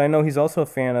 Yeah, but I know he's also a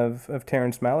fan of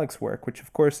Terrence Malick's work, which,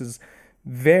 of course, is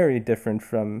very different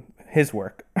from his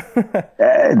work.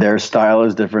 Their style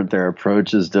is different. Their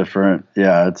approach is different.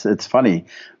 Yeah, it's funny.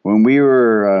 When we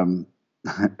were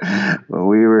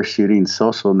shooting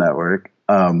Social Network,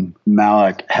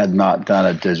 Malick had not done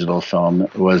a digital film.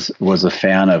 Was a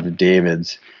fan of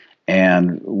David's,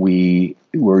 and we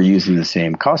were using the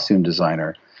same costume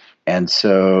designer, and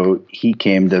so he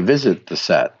came to visit the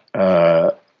set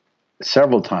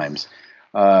several times.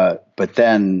 But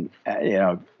then,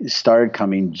 started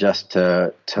coming just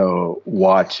to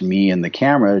watch me and the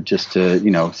camera, just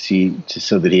to, see, just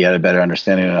so that he had a better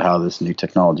understanding of how this new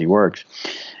technology works.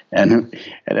 And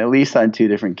at least on 2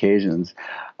 different occasions,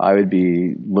 I would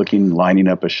be lining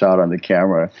up a shot on the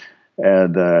camera,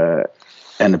 and the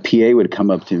PA would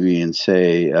come up to me and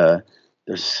say,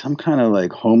 there's some kind of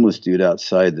like homeless dude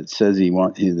outside that says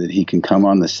that he can come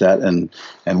on the set and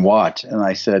watch. And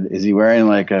I said, is he wearing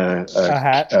like a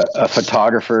hat, a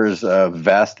photographer's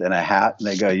vest and a hat? And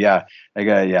they go, yeah. I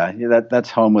go, yeah,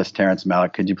 that's homeless Terrence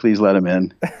Malick. Could you please let him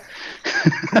in?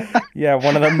 Yeah,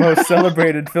 one of the most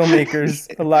celebrated filmmakers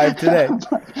alive today.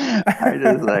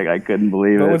 I couldn't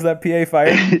believe it. What was that PA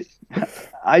fired?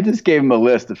 I just gave him a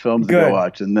list of films to go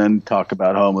watch and then talk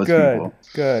about homeless people.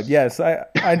 Good. Yes,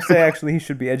 I'd say actually he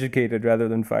should be educated rather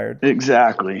than fired.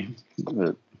 Exactly.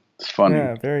 It's funny.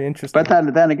 Yeah, very interesting.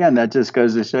 But then again, that just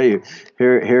goes to show you,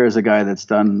 here is a guy that's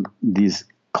done these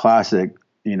classic,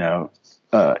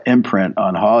 imprint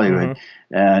on Hollywood,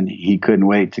 and he couldn't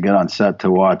wait to get on set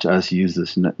to watch us use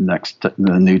this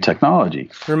the new technology.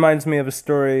 It reminds me of a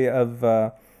story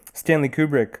of Stanley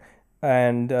Kubrick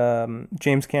and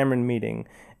James Cameron meeting.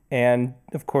 And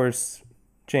of course,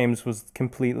 James was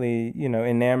completely,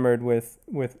 enamored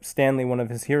with Stanley, one of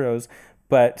his heroes.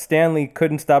 But Stanley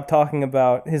couldn't stop talking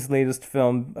about his latest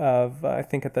film of, I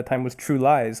think at that time was True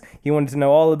Lies. He wanted to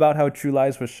know all about how True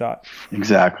Lies was shot.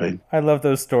 Exactly. I love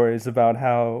those stories about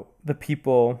how the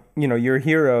people, your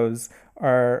heroes,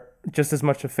 are just as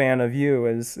much a fan of you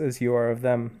as you are of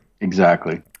them.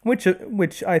 Exactly.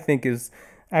 Which I think is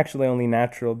actually only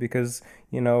natural because,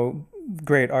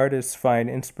 great artists find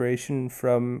inspiration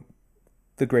from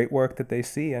the great work that they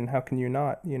see, and how can you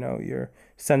not? You're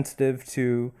sensitive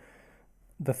to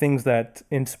the things that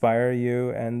inspire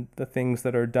you and the things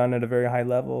that are done at a very high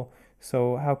level.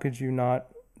 So how could you not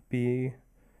be,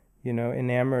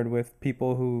 enamored with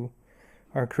people who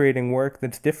are creating work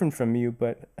that's different from you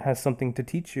but has something to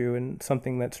teach you and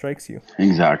something that strikes you?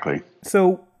 Exactly.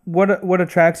 So what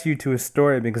attracts you to a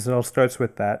story? Because it all starts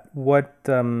with that. What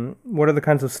are the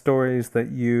kinds of stories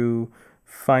that you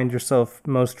find yourself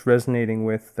most resonating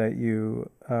with that you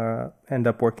end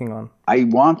up working on? I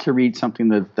want to read something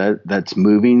that's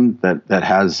moving, that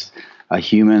has a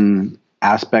human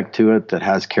aspect to it, that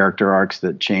has character arcs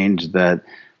that change, that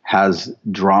has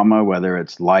drama, whether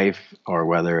it's life or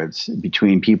whether it's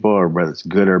between people or whether it's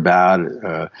good or bad,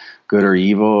 good or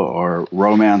evil, or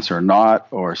romance or not,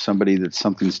 or somebody that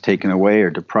something's taken away or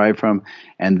deprived from,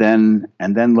 and then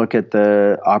look at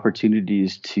the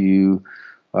opportunities to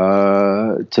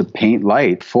paint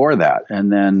light for that,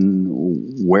 and then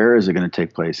where is it going to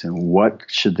take place, and what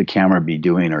should the camera be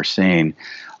doing or saying,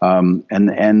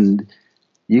 and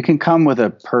you can come with a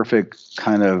perfect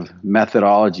kind of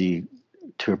methodology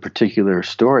to a particular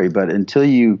story, but until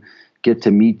you get to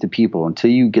meet the people,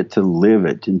 until you get to live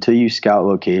it, until you scout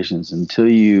locations, until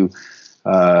you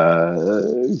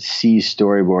see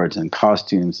storyboards and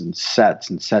costumes and sets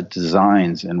and set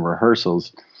designs and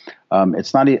rehearsals,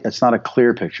 it's not a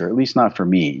clear picture, at least not for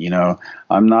me.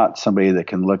 I'm not somebody that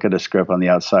can look at a script on the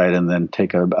outside and then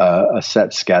take a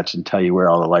set sketch and tell you where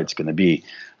all the light's going to be.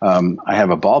 I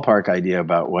have a ballpark idea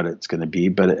about what it's going to be,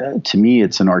 but to me,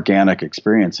 it's an organic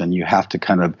experience, and you have to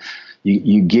kind of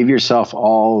you give yourself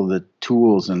all the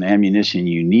tools and ammunition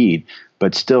you need,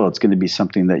 but still, it's going to be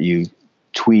something that you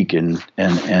tweak and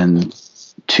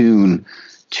tune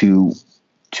to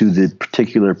the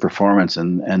particular performance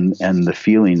and the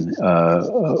feeling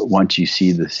once you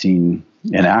see the scene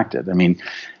enacted. I mean,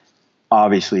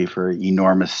 obviously for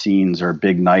enormous scenes or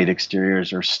big night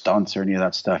exteriors or stunts or any of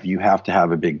that stuff, you have to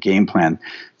have a big game plan,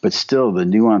 but still the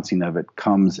nuancing of it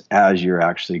comes as you're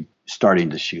actually starting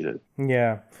to shoot it.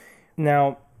 Yeah.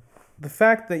 Now, the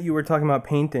fact that you were talking about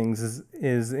paintings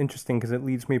is interesting because it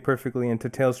leads me perfectly into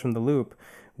Tales from the Loop,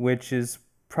 which is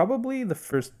probably the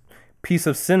first piece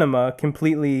of cinema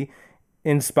completely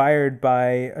inspired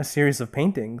by a series of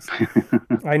paintings.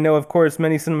 I know, of course,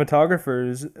 many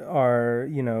cinematographers are,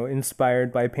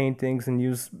 inspired by paintings and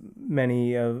use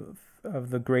many of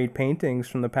the great paintings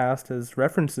from the past as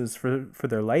references for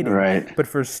their lighting. Right. But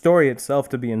for a story itself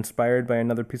to be inspired by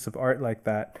another piece of art like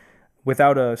that,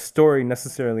 without a story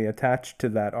necessarily attached to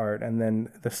that art, and then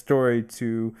the story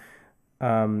to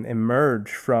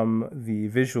emerge from the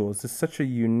visuals, is such a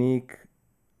unique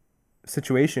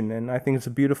situation, and I think it's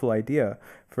a beautiful idea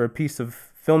for a piece of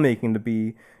filmmaking to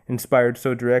be inspired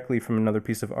so directly from another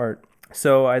piece of art.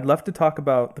 So I'd love to talk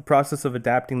about the process of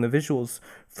adapting the visuals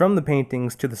from the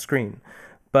paintings to the screen.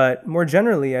 But more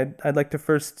generally, I'd like to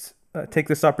first take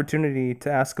this opportunity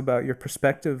to ask about your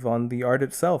perspective on the art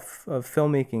itself of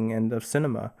filmmaking and of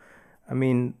cinema. I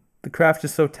mean, the craft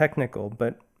is so technical,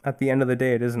 but at the end of the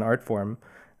day, it is an art form,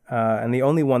 and the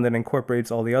only one that incorporates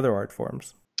all the other art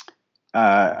forms.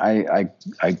 I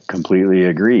completely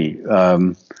agree.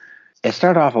 It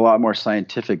started off a lot more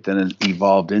scientific than it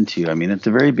evolved into. I mean, at the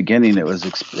very beginning, it was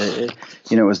it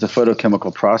was the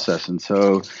photochemical process, and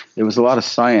so it was a lot of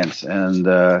science. And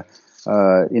the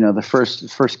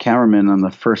first cameramen on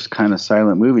the first kind of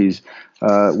silent movies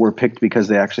were picked because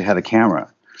they actually had a camera,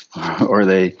 or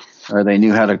they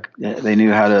knew how to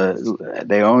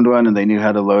they owned one and they knew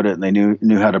how to load it and they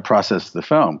knew how to process the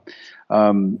film.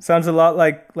 Sounds a lot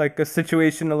like a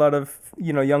situation a lot of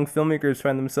young filmmakers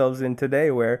find themselves in today,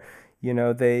 where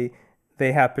they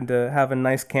happen to have a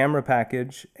nice camera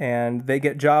package and they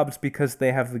get jobs because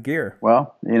they have the gear.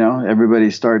 Well, everybody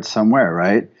starts somewhere,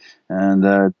 right?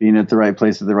 And being at the right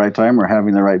place at the right time, or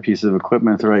having the right piece of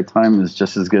equipment at the right time, is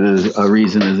just as good as a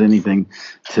reason as anything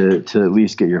to at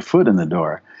least get your foot in the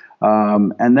door.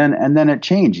 And then it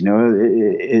changed.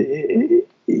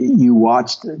 You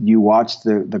watched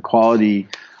the quality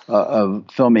of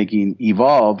filmmaking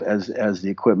evolved as the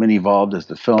equipment evolved, as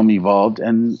the film evolved,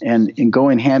 and in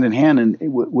going hand in hand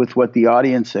with what the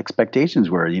audience expectations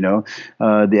were.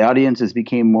 The audiences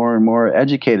became more and more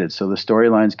educated, so the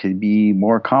storylines could be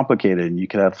more complicated, and you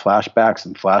could have flashbacks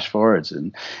and flash forwards,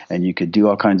 and you could do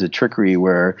all kinds of trickery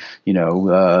where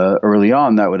early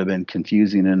on that would have been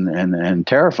confusing and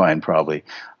terrifying probably,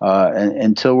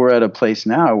 until we're at a place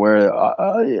now where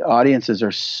audiences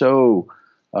are so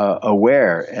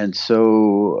aware and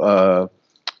so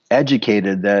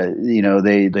educated that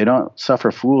they don't suffer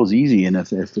fools easy. And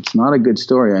if it's not a good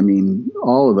story, I mean,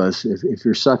 all of us, if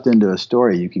you're sucked into a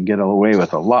story, you can get away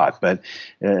with a lot. But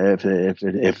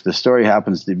if the story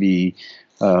happens to be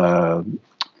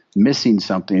missing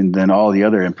something, then all the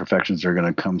other imperfections are going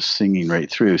to come singing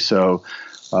right through. So.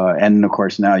 And of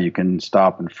course, now you can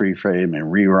stop and free frame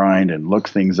and rewind and look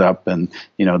things up, and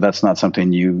that's not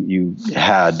something you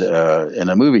had in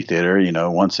a movie theater.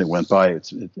 Once it went by,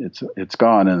 it's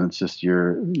gone, and it's just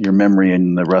your memory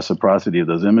and the reciprocity of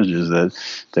those images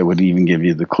that would even give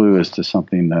you the clue as to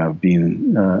something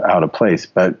being out of place.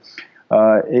 But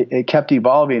it kept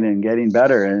evolving and getting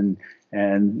better, and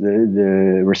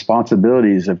the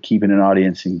responsibilities of keeping an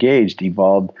audience engaged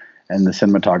evolved. And the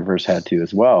cinematographers had to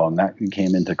as well. And that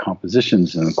came into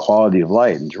compositions and quality of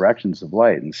light and directions of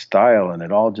light and style. And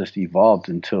it all just evolved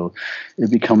until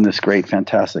it became this great,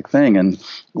 fantastic thing. And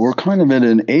we're kind of at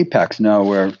an apex now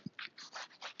where,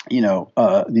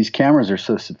 these cameras are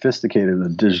so sophisticated in the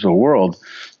digital world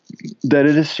that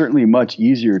it is certainly much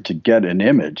easier to get an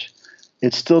image.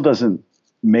 It still doesn't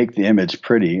make the image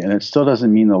pretty, and it still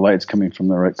doesn't mean the light's coming from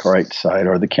the right side,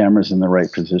 or the camera's in the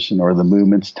right position, or the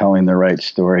movement's telling the right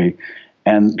story.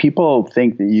 And people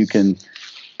think that you can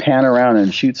pan around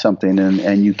and shoot something,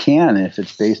 and you can if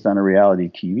it's based on a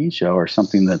reality TV show or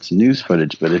something that's news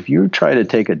footage. But if you try to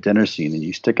take a dinner scene and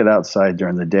you stick it outside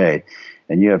during the day,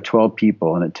 and you have 12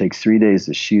 people, and it takes 3 days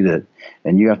to shoot it,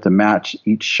 and you have to match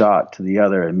each shot to the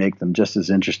other and make them just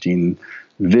as interesting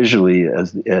visually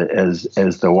as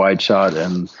the wide shot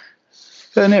and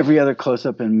every other close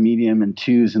up and medium and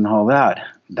twos and all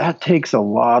that takes a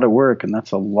lot of work, and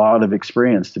that's a lot of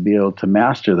experience to be able to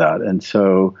master that. And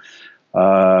so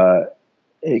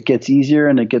it gets easier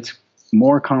and it gets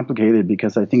more complicated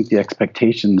because I think the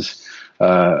expectations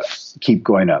keep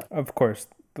going up. Of course,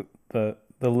 the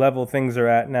level things are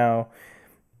at now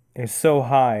is so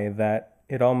high that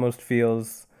it almost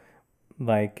feels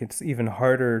like it's even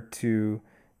harder to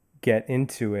get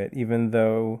into it, even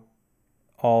though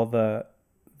all the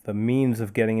means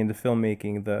of getting into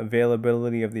filmmaking, the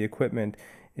availability of the equipment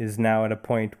is now at a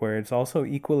point where it's also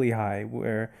equally high,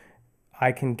 where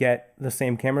I can get the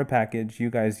same camera package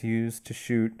you guys use to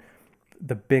shoot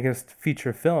the biggest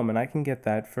feature film, and I can get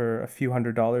that for a few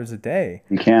 $100s a day.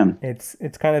 You can.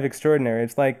 It's kind of extraordinary.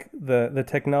 It's like the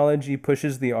technology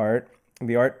pushes the art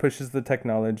pushes the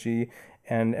technology,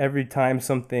 and every time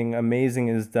something amazing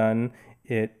is done,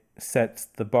 it sets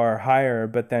the bar higher,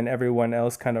 but then everyone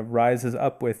else kind of rises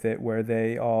up with it, where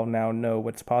they all now know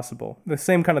what's possible. The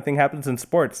same kind of thing happens in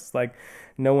sports. It's like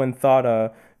no one thought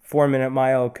a 4-minute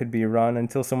mile could be run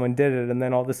until someone did it, and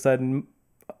then all of a sudden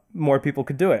more people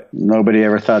could do it. Nobody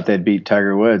ever thought they'd beat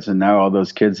Tiger Woods, and now all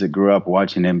those kids that grew up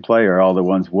watching him play are all the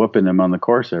ones whooping him on the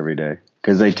course every day,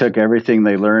 because they took everything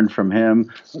they learned from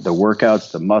him, the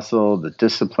workouts, the muscle, the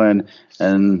discipline,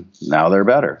 and now they're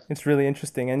better. It's really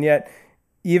interesting. And yet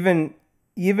even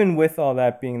with all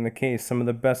that being the case, some of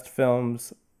the best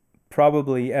films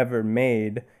probably ever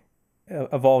made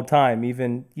of all time,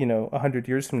 even 100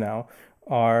 years from now,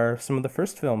 are some of the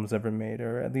first films ever made,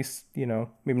 or at least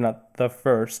maybe not the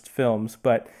first films,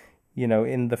 but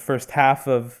in the first half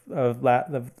of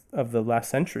the last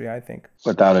century, I think.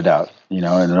 Without a doubt,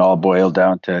 and it all boiled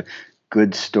down to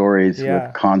good stories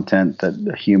with content that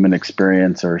the human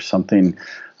experience or something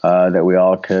that we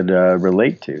all could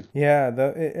relate to. Yeah,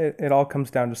 it all comes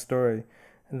down to story.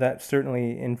 That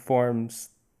certainly informs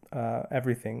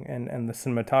everything, and the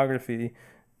cinematography,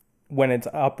 when it's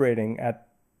operating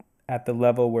at the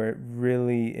level where it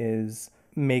really is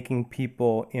making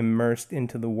people immersed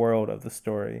into the world of the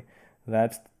story.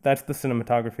 That's the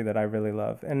cinematography that I really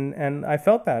love. And I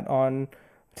felt that on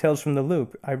Tales from the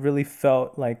Loop. I really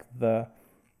felt like the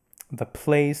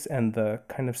place and the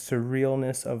kind of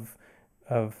surrealness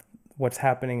of what's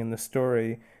happening in the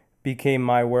story became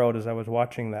my world as I was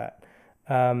watching that.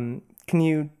 Can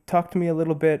you talk to me a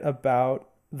little bit about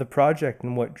the project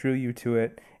and what drew you to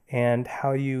it, and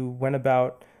how you went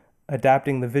about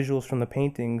adapting the visuals from the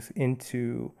paintings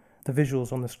into the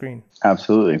visuals on the screen?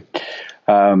 Absolutely.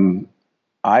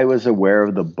 I was aware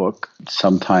of the book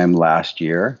sometime last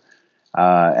year,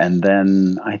 And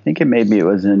then I think maybe it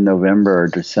was in November or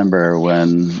December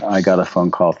when I got a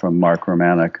phone call from Mark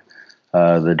Romanek,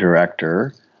 the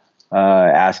director,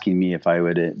 asking me if I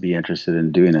would be interested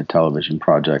in doing a television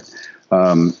project.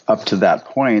 Up to that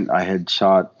point, I had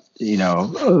shot,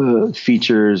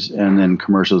 features and then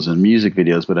commercials and music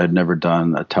videos, but I'd never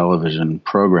done a television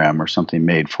program or something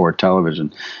made for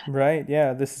television. Right.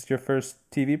 Yeah. This is your first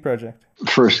TV project.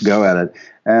 First go at it.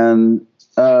 And,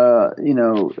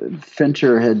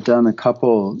 Fincher had done a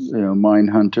couple,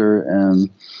 Mindhunter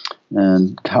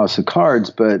and House of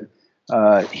Cards, but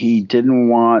he didn't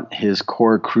want his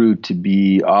core crew to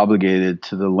be obligated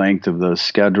to the length of those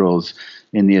schedules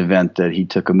in the event that he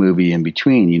took a movie in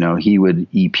between. He would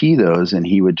EP those and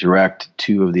he would direct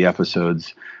 2 of the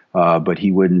episodes, but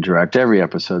he wouldn't direct every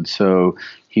episode. So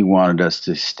he wanted us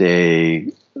to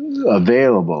stay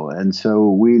available, and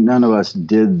so none of us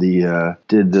did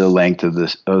the length of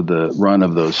the run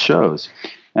of those shows.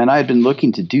 And I had been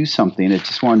looking to do something. It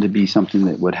just wanted to be something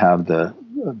that would have the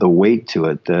weight to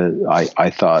it that I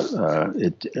thought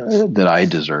that I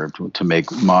deserved to make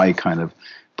my kind of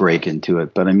break into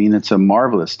it. But I mean, it's a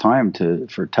marvelous time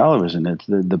for television.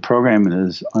 The programming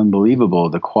is unbelievable.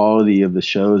 The quality of the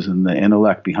shows and the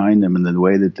intellect behind them and the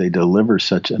way that they deliver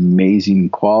such amazing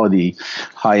quality,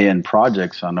 high-end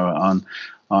projects in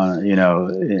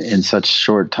such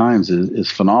short times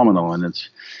is phenomenal. And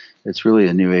it's really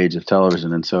a new age of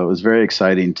television. And so it was very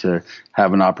exciting to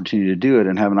have an opportunity to do it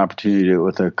and have an opportunity to do it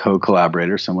with a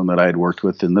co-collaborator, someone that I had worked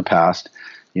with in the past.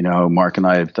 Mark and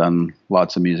I have done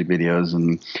lots of music videos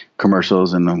and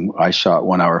commercials, and I shot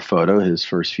 1 Hour Photo, his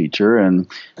first feature. And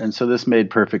so this made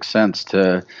perfect sense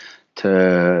to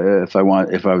if I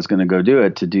was going to go do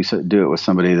it, to do it with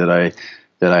somebody that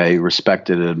I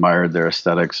respected and admired their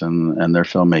aesthetics and their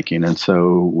filmmaking. And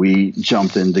so we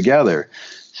jumped in together.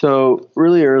 So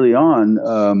really early on,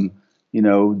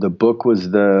 the book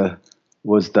was the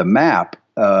map,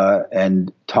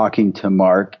 and talking to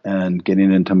Mark and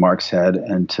getting into Mark's head,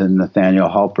 and to Nathaniel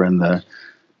Halpern,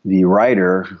 the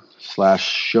writer /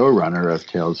 showrunner of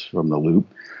Tales from the Loop,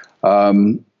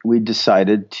 we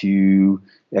decided to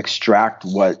extract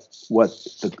what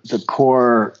the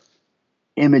core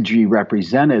imagery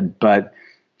represented, but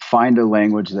find a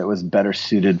language that was better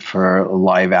suited for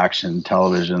live action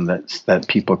television that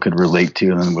people could relate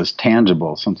to and was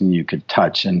tangible, something you could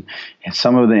touch. And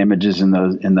some of the images in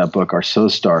that book are so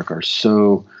stark, are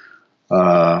so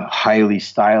highly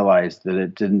stylized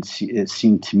that it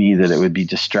seemed to me that it would be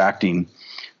distracting.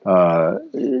 You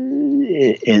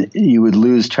would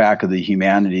lose track of the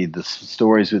humanity. The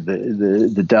stories with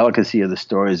the delicacy of the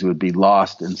stories would be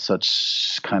lost in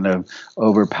such kind of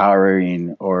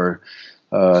overpowering or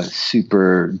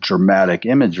super dramatic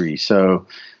imagery. So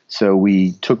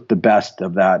we took the best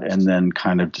of that and then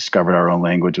kind of discovered our own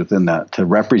language within that to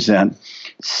represent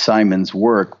Simon's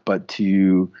work, but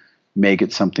to make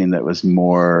it something that was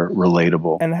more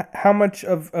relatable. And how much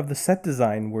of the set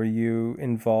design were you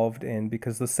involved in?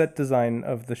 Because the set design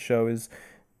of the show is,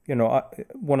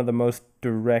 one of the most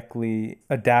directly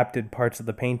adapted parts of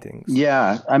the paintings.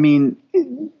 Yeah, I mean,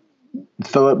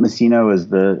 Philip Messino is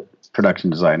the production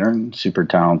designer, super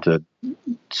talented,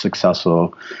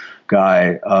 successful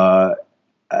guy.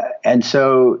 And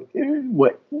so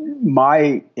what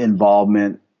my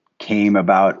involvement came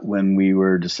about when we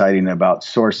were deciding about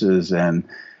sources and,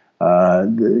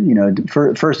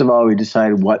 first of all, we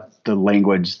decided what the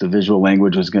visual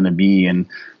language was going to be and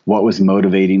what was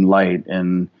motivating light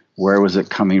and where was it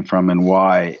coming from and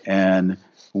why. And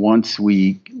once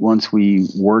we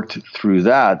worked through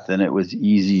that, then it was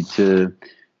easy to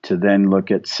then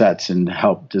look at sets and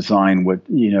help design what,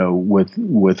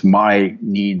 with my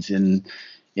needs in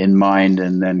mind,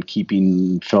 and then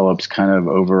keeping Philip's kind of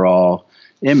overall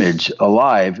image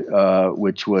alive,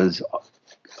 which was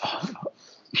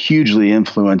hugely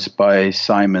influenced by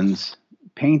Simon's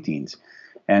paintings.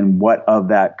 And what of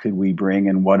that could we bring,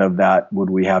 and what of that would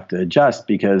we have to adjust?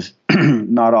 Because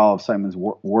not all of Simon's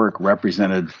work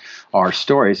represented our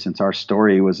story, since our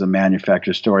story was a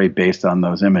manufactured story based on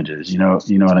those images. You know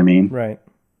what I mean? Right.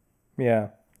 Yeah.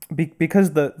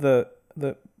 Because the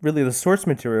really the source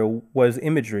material was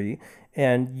imagery,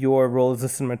 and your role as a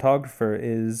cinematographer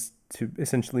is to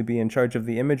essentially be in charge of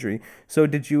the imagery. So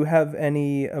did you have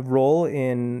any role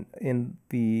in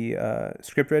the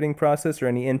script writing process, or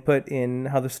any input in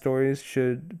how the stories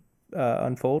should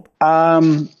unfold?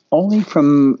 Only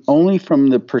from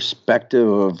the perspective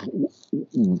of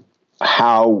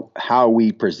how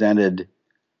we presented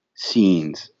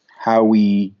scenes, how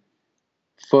we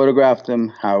photographed them,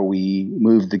 how we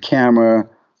moved the camera,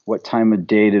 what time of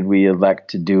day did we elect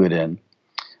to do it in.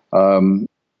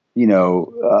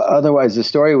 otherwise the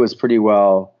story was pretty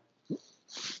well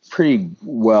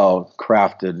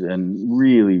crafted and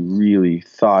really, really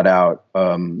thought out.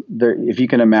 If you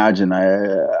can imagine,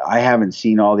 I haven't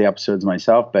seen all the episodes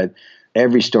myself, but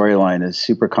every storyline is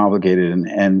super complicated,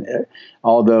 and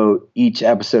although each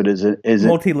episode is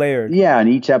multi-layered, yeah, and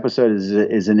each episode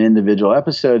is an individual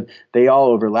episode, they all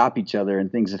overlap each other, and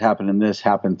things that happen in this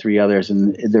happen three others,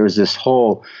 and there was this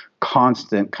whole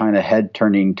constant kind of head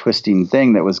turning, twisting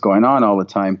thing that was going on all the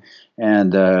time.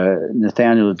 And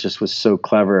Nathaniel just was so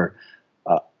clever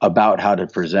about how to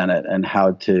present it and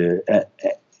how to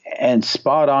and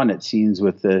spot on, it seems,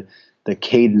 with the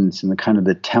cadence and the kind of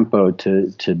the tempo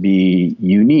to be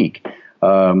unique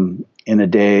in a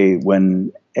day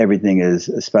when everything is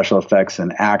special effects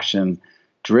and action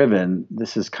driven.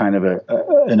 This is kind of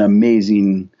an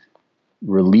amazing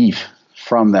relief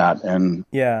from that, and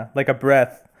yeah, like a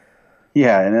breath.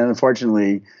 Yeah, and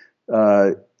unfortunately,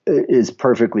 is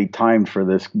perfectly timed for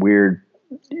this weird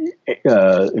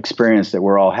experience that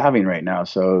we're all having right now.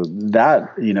 So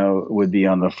that would be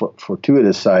on the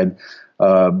fortuitous side,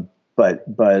 but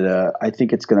I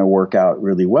think it's going to work out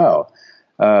really well.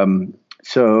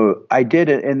 So I did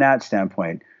it in that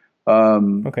standpoint.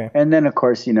 Okay. And then, of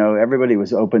course, everybody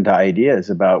was open to ideas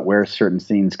about where certain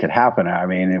things could happen. I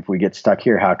mean, if we get stuck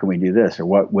here, how can we do this?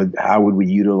 Or how would we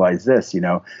utilize this?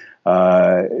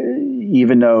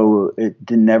 Even though it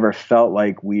never felt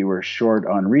like we were short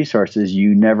on resources,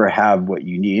 you never have what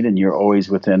you need, and you're always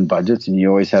within budgets, and you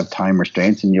always have time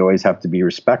restraints, and you always have to be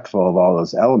respectful of all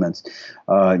those elements.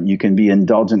 You can be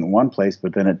indulgent in one place,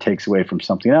 but then it takes away from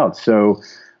something else. So,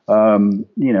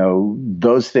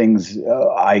 those things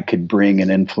I could bring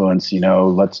and influence.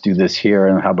 Let's do this here,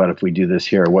 and how about if we do this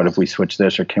here? Or what if we switch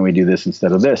this, or can we do this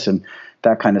instead of this? And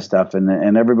that kind of stuff.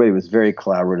 And everybody was very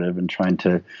collaborative and trying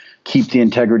to keep the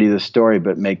integrity of the story,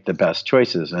 but make the best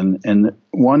choices. And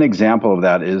one example of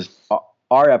that is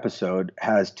our episode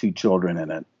has two children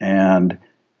in it. And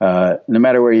no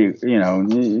matter where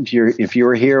if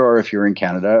you're here or if you're in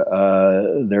Canada,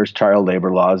 there's child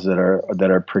labor laws that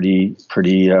are pretty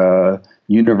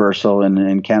universal. And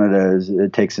in Canada,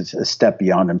 it takes a step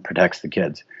beyond and protects the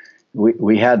kids.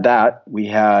 We had that. We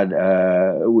had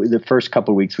the first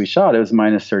couple of weeks we shot, it was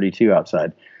minus 32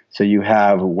 outside. So you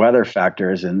have weather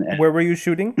factors. And where were you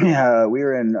shooting? We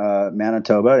were in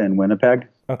Manitoba, in Winnipeg.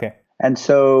 Okay. And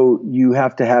so you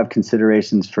have to have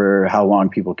considerations for how long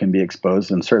people can be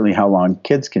exposed, and certainly how long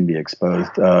kids can be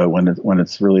exposed when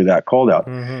it's really that cold out.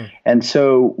 Mm-hmm. And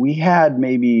so we had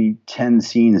maybe 10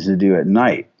 scenes to do at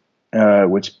night,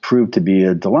 which proved to be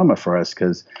a dilemma for us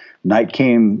because night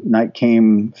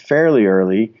came fairly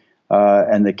early,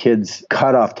 and the kids'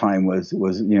 cutoff time was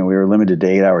we were limited to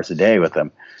 8 hours a day with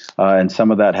them, and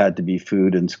some of that had to be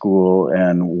food and school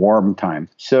and warm time.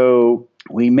 So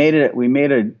we made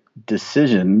a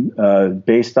decision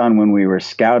based on when we were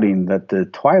scouting that the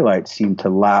twilight seemed to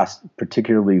last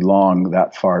particularly long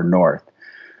that far north.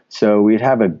 So we'd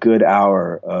have a good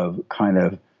hour of kind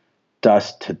of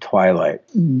dusk to twilight.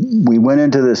 We went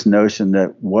into this notion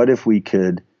that what if we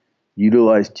could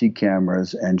utilize two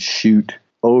cameras and shoot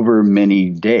over many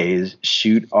days,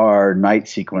 shoot our night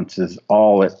sequences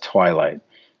all at twilight.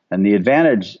 And the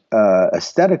advantage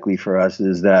aesthetically for us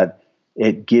is that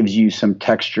it gives you some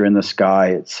texture in the sky.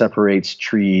 It separates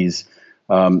trees.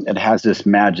 It has this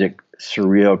magic,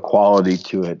 surreal quality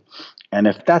to it. And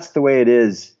if that's the way it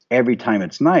is every time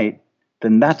it's night,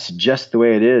 then that's just the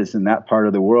way it is in that part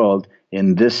of the world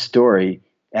in this story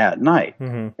at night.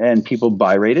 Mm-hmm. And people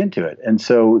buy right into it. And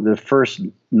so the first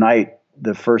night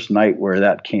where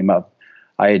that came up,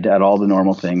 I had all the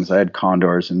normal things. I had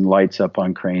condors and lights up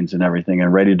on cranes and everything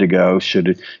and ready to go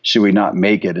should we not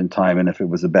make it in time and if it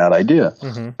was a bad idea.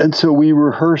 Mm-hmm. And so we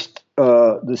rehearsed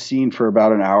the scene for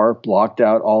about an hour, blocked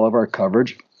out all of our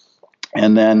coverage,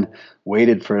 and then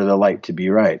waited for the light to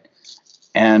be right.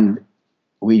 And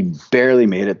we barely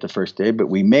made it the first day, but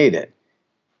we made it.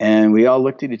 And we all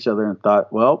looked at each other and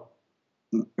thought, well,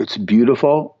 it's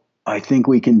beautiful. I think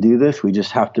we can do this. We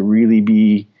just have to really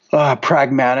be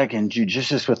pragmatic and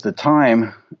judicious with the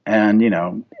time, and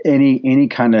any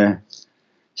kind of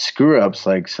screw ups,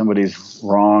 like somebody's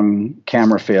wrong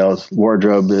camera fails,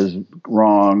 wardrobe is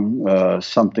wrong,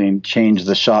 something, change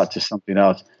the shot to something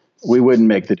else, we wouldn't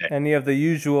make the day. Any of the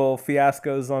usual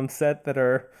fiascos on set that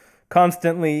are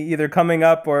constantly either coming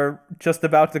up or just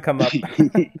about to come up.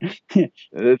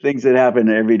 The things that happen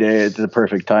every day, it's the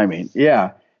perfect timing.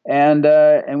 Yeah.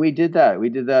 And we did that. We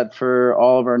did that for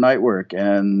all of our night work,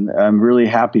 and I'm really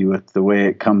happy with the way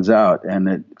it comes out. And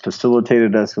it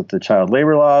facilitated us with the child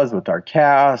labor laws, with our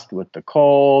cast, with the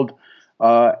cold.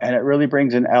 and it really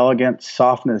brings an elegant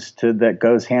softness to that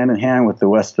goes hand in hand with the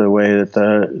rest of the way that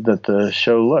the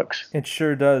show looks. It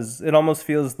sure does. It almost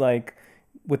feels like,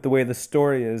 with the way the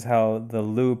story is, how the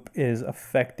loop is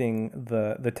affecting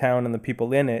the town and the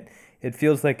people in it. It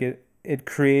feels like it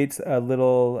creates a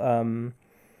little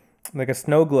like a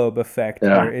snow globe effect,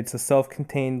 where it's a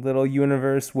self-contained little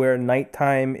universe where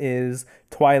nighttime is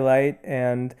twilight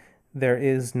and there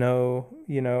is no,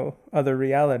 other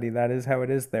reality. That is how it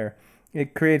is there.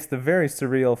 It creates the very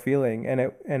surreal feeling, and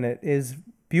it is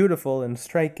beautiful and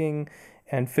striking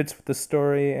and fits with the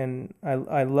story. And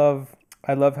I love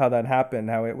how that happened,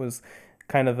 how it was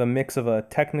kind of a mix of a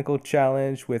technical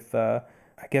challenge with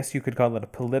I guess you could call it a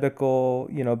political,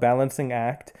 balancing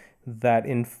act that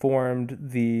informed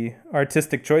the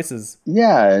artistic choices.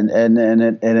 Yeah, and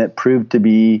it proved to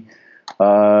be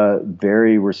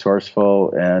very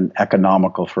resourceful and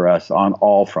economical for us on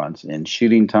all fronts, in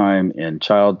shooting time, in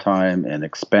child time, in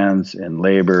expense, in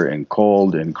labor, in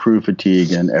cold, in crew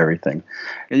fatigue, and everything.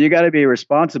 And you got to be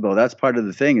responsible. That's part of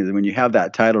the thing, is when you have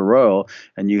that title role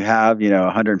and you have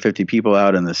 150 people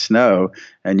out in the snow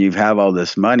and you have all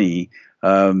this money.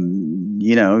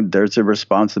 There's a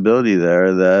responsibility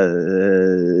there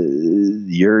that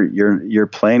you're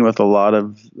playing with a lot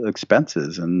of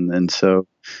expenses, and so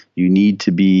you need to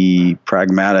be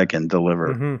pragmatic and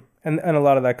deliver. Mm-hmm. And a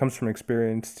lot of that comes from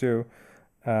experience too,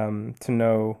 to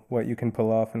know what you can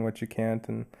pull off and what you can't,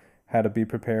 and how to be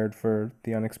prepared for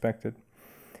the unexpected.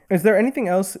 Is there anything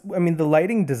else? I mean, the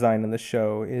lighting design in the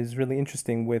show is really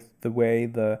interesting, with the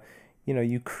way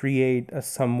you create a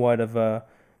somewhat of a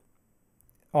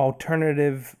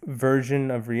alternative version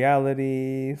of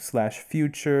reality /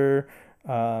 future,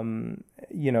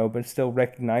 but still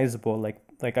recognizable.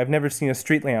 Like I've never seen a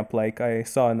street lamp like I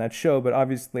saw in that show, but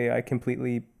obviously I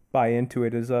completely buy into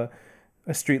it as a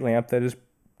street lamp that is,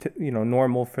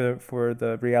 normal for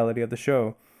the reality of the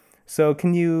show. So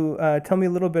can you tell me a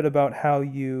little bit about how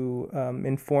you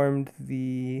informed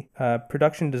the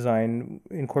production design,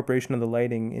 incorporation of the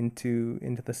lighting into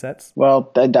the sets?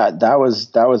 Well, that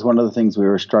was one of the things we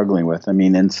were struggling with. I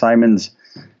mean,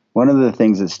 one of the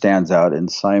things that stands out in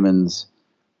Simon's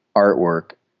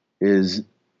artwork is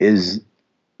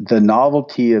the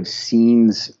novelty of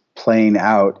scenes playing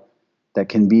out that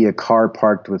can be a car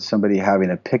parked with somebody having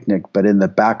a picnic, but in the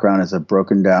background is a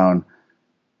broken down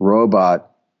robot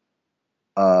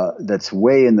that's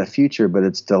way in the future, but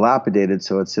it's dilapidated,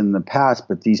 so it's in the past,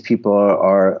 but these people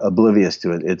are oblivious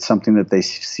to it. It's something that they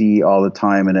see all the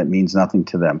time, and it means nothing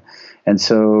to them. And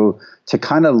so to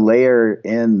kind of layer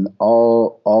in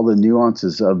all the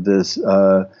nuances of this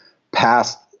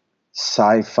past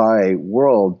sci-fi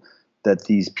world that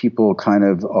these people kind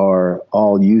of are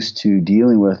all used to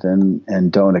dealing with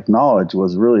and don't acknowledge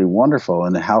was really wonderful.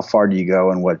 And how far do you go,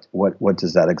 and what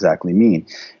does that exactly mean?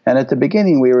 And at the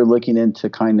beginning, we were looking into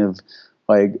kind of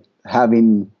like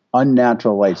having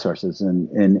unnatural light sources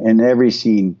in every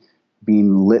scene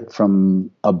being lit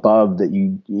from above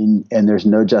and there's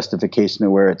no justification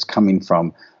of where it's coming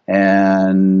from.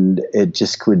 And it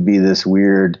just could be this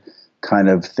weird kind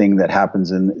of thing that happens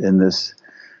in this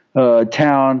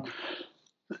town,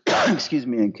 excuse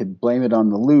me, and could blame it on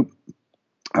the loop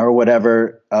or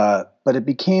whatever. But it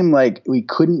became like we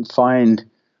couldn't find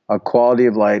a quality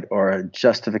of light or a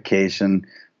justification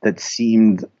that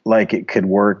seemed like it could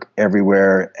work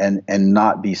everywhere and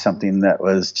not be something that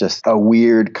was just a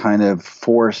weird kind of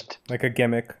forced, like a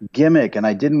gimmick. And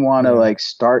I didn't want to like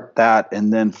start that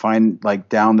and then find like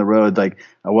down the road, like,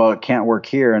 well, it can't work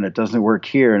here and it doesn't work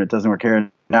here and it doesn't work here.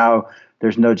 And now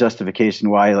there's no justification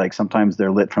why, like, sometimes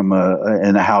they're lit from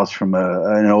in a house from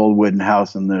an old wooden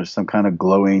house, and there's some kind of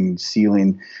glowing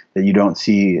ceiling that you don't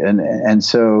see. And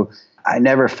so I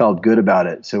never felt good about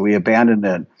it. So we abandoned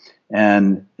it.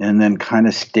 And then kind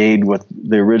of stayed with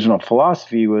the original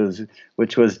philosophy,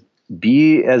 which was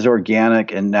be as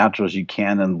organic and natural as you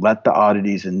can, and let the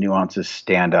oddities and nuances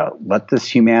stand out. Let this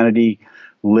humanity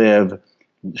live.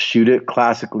 Shoot it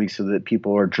classically so that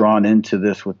people are drawn into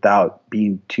this without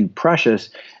being too precious,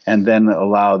 and then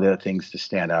allow the things to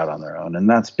stand out on their own. And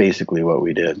that's basically what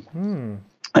we did.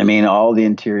 I mean, all the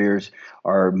interiors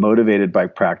are motivated by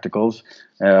practicals,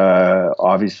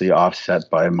 obviously offset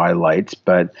by my lights,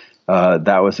 but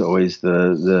that was always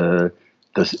the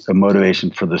motivation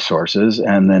for the sources,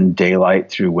 and then daylight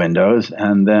through windows,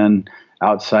 and then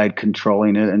outside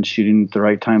controlling it and shooting at the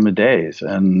right time of days,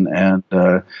 and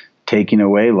taking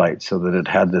away light so that it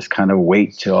had this kind of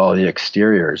weight to all the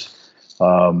exteriors.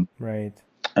 Right.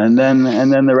 And then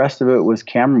the rest of it was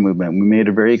camera movement. We made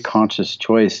a very conscious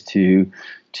choice to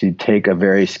take a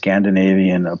very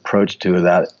Scandinavian approach to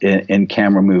that in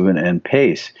camera movement and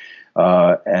pace.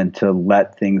 and to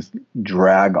let things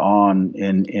drag on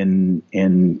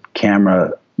in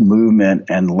camera movement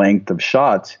and length of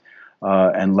shots,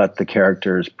 and let the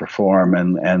characters perform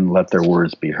and let their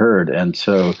words be heard. And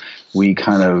so we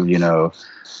kind of,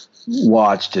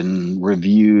 watched and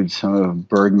reviewed some of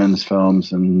Bergman's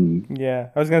films. And yeah,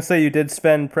 I was going to say you did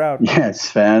Sven proud. yeah,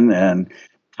 Sven and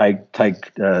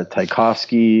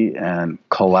Tchaikovsky and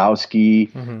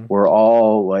Kolowski were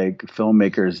all like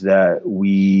filmmakers that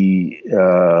we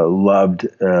loved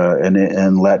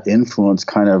and let influence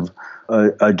kind of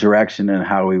a direction in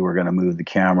how we were going to move the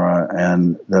camera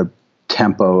and the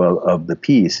tempo of the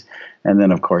piece. And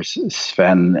then, of course,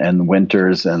 Sven and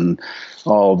Winters and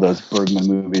all those Bergman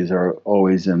movies are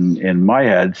always in my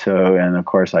head. So, and of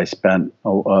course, I spent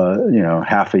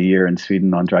half a year in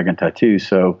Sweden on Dragon Tattoo.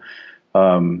 So,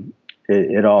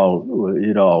 it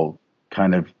all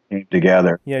kind of came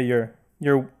together. Yeah,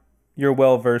 you're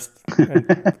well versed and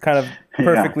kind of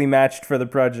perfectly matched for the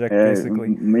project,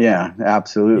 basically. Yeah,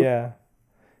 absolutely. Yeah.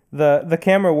 The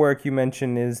camera work you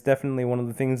mentioned is definitely one of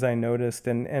the things I noticed,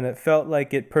 and it felt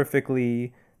like it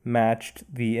perfectly matched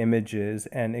the images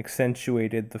and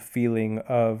accentuated the feeling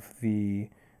of the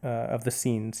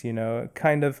scenes,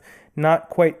 kind of not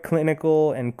quite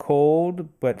clinical and cold,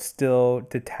 but still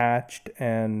detached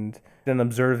and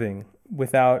observing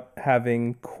without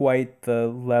having quite the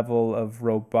level of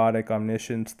robotic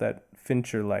omniscience that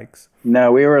Fincher likes.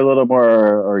 No, we were a little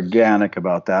more organic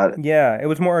about that. Yeah, it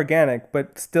was more organic,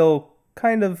 but still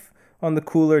kind of on the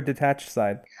cooler, detached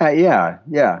side. Yeah.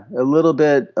 A little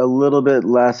bit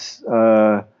less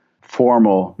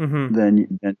formal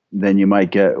than you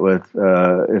might get with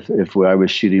if I was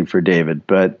shooting for David,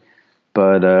 but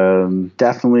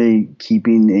definitely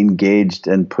keeping engaged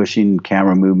and pushing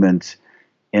camera movements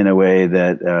in a way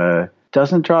that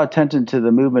doesn't draw attention to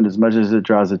the movement as much as it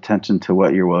draws attention to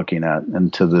what you're looking at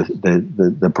and to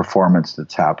the performance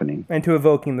that's happening. And to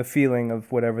evoking the feeling of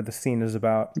whatever the scene is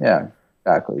about. Yeah,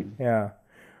 exactly. Yeah.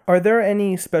 Are there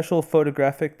any special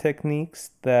photographic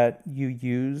techniques that you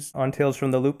use on Tales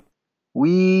from the Loop?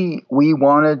 We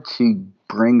wanted to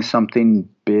bring something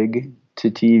big to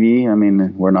TV. I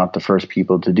mean, we're not the first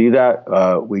people to do that.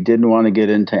 We didn't want to get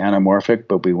into anamorphic,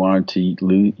 but we wanted to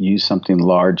use something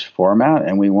large format,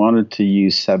 and we wanted to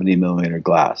use 70 millimeter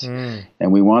glass.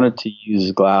 And we wanted to use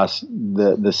glass,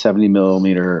 the 70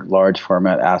 millimeter large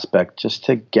format aspect, just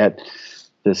to get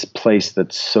this place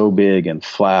that's so big and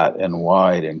flat and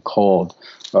wide and cold,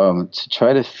 to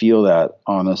try to feel that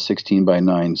on a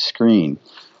 16:9 screen.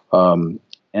 And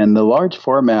the large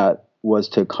format was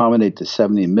to accommodate the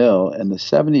 70 mil, and the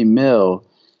 70 mil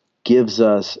gives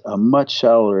us a much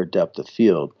shallower depth of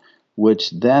field, which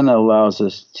then allows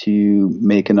us to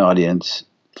make an audience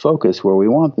focus where we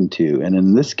want them to. And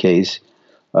in this case,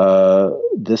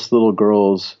 this little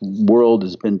girl's world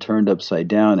has been turned upside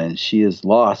down, and she is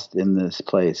lost in this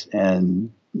place.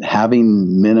 And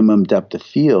having minimum depth of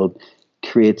field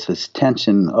creates this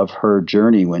tension of her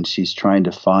journey when she's trying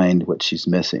to find what she's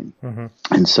missing.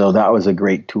 And so that was a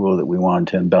great tool that we wanted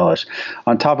to embellish.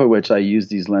 On top of which, I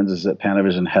used these lenses that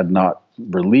Panavision had not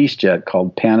released yet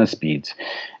called Panaspeeds.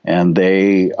 And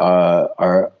they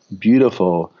are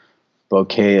beautiful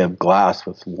bouquet of glass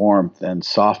with warmth and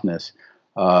softness,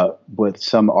 with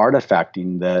some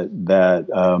artifacting that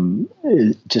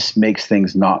it just makes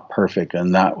things not perfect.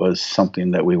 And that was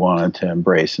something that we wanted to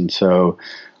embrace. And so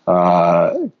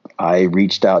I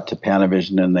reached out to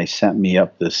Panavision, and they sent me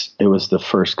up it was the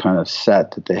first kind of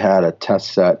set that they had, a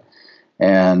test set.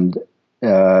 And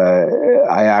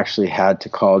I actually had to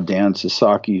call Dan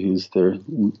Sasaki, who's their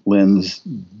lens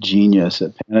genius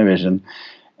at Panavision,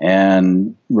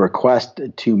 and request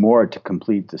 2 more to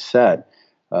complete the set,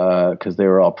 because they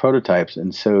were all prototypes.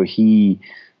 And so he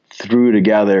threw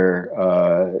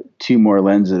together 2 more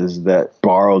lenses that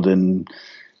borrowed and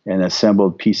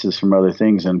assembled pieces from other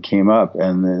things and came up.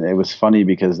 And it was funny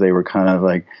because they were kind of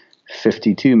like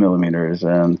 52 millimeters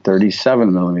and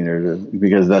 37 millimeters,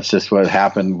 because that's just what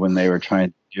happened when they were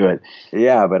trying to do it.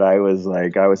 Yeah, but I was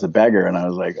a beggar, and I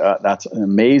was like, that's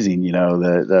amazing,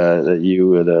 that you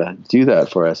would do that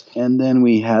for us. And then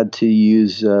we had to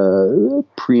use the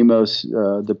Primo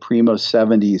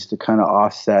 70s to kind of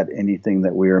offset anything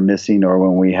that we were missing, or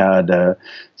when we had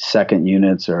second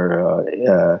units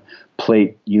or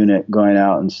plate unit going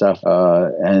out and stuff.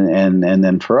 And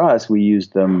then for us, we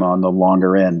used them on the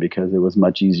longer end because it was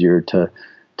much easier to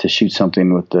shoot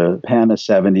something with the Pana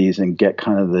 70s and get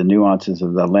kind of the nuances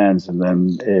of the lens. And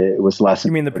then it was less.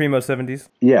 You mean the Primo 70s?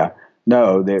 Yeah.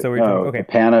 No, okay.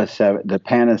 The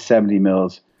Pana 70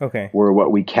 mils were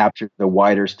what we captured, the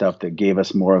wider stuff that gave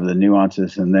us more of the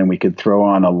nuances. And then we could throw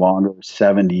on a longer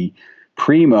 70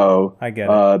 primo, I get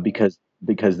it.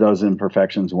 Because those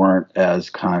imperfections weren't as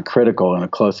kind of critical in a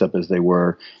close-up as they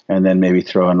were, and then maybe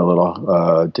throw in a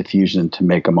little diffusion to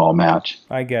make them all match.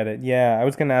 I get it. Yeah, I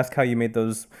was gonna ask how you made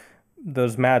those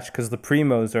match because the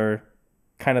primos are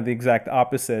kind of the exact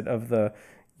opposite of the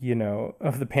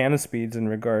of the Panaspeeds in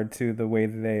regard to the way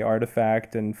that they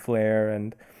artifact and flare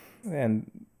and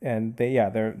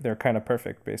they're kind of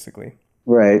perfect basically.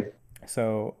 Right.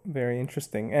 So very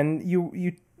interesting. And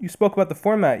you spoke about the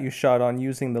format you shot on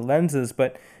using the lenses,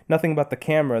 but nothing about the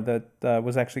camera that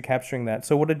was actually capturing that.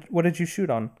 So what did you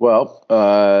shoot on? Well,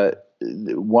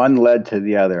 one led to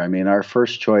the other. I mean, our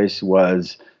first choice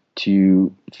was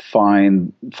to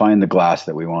find the glass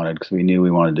that we wanted because we knew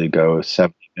we wanted to go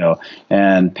 70 mil,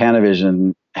 and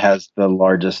Panavision has the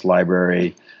largest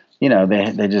library. You know,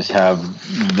 they just have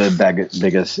the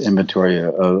biggest inventory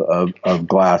of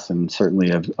glass, and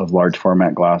certainly of large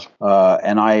format glass.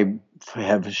 And I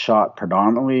have shot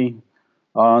predominantly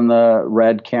on the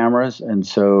red cameras, and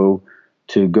so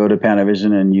to go to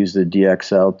Panavision and use the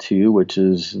DXL2, which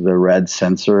is the red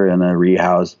sensor in a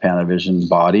rehoused Panavision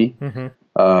body,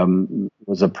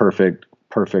 was a perfect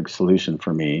solution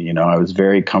for me. You know, I was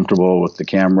very comfortable with the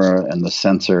camera and the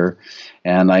sensor,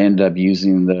 and I ended up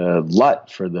using the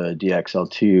LUT for the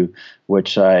DXL2,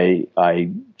 which I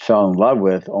fell in love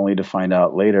with, only to find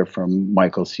out later from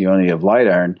Michael Cioni of Light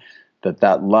Iron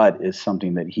that LUT is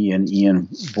something that he and Ian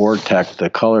Vortek, the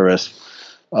colorist,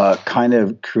 kind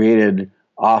of created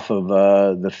off of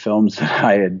the films that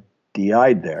I had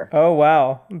DI'd there. Oh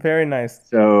wow, very nice.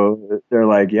 So they're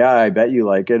like, "Yeah, I bet you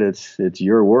like it. It's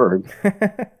your work."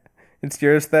 It's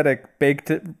your aesthetic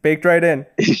baked right in.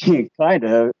 Kind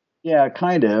of. Yeah,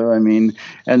 kind of. I mean,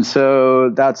 and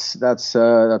so that's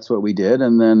what we did.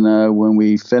 And then when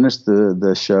we finished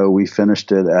the show, we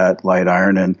finished it at Light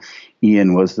Iron, and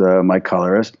Ian was my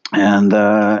colorist, and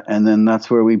then that's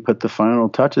where we put the final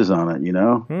touches on it. You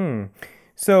know.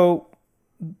 So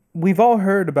we've all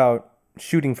heard about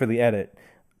shooting for the edit,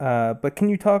 but can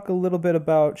you talk a little bit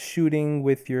about shooting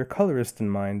with your colorist in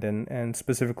mind, and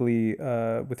specifically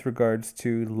with regards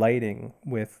to lighting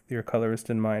with your colorist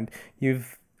in mind?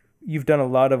 You've done a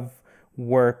lot of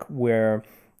work where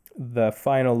the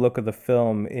final look of the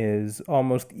film is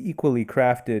almost equally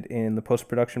crafted in the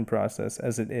post-production process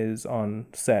as it is on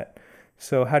set.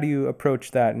 So how do you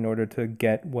approach that in order to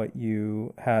get what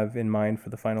you have in mind for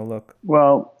the final look?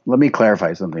 Well, let me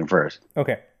clarify something first.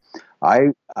 Okay. I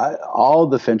all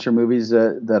the Fincher movies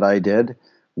that I did,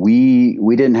 we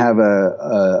didn't have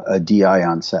a DI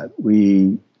on set.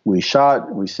 We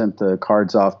shot, we sent the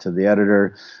cards off to the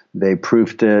editor, they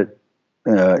proofed it,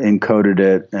 encoded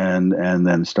it, and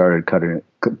then started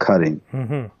cutting.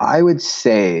 I would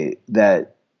say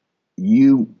that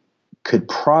you could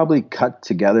probably cut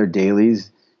together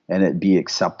dailies and it be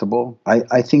acceptable.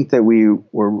 I think that we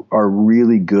are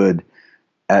really good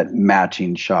at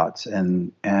matching shots,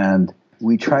 and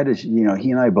we try to, you know,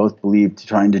 he and I both believe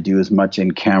trying to do as much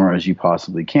in camera as you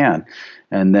possibly can,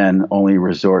 and then only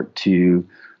resort to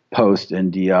post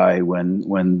and DI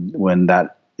when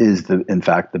that is in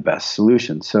fact the best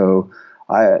solution. So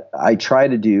I try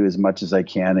to do as much as I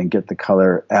can and get the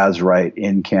color as right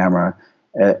in camera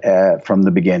from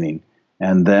the beginning,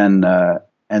 and then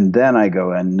I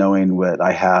go in knowing what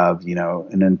I have, you know,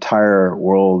 an entire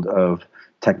world of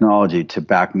technology to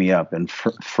back me up and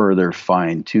further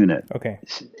fine tune it. Okay.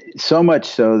 So much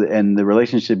so, and the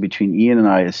relationship between Ian and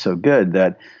I is so good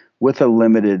that with a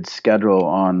limited schedule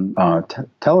on a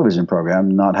television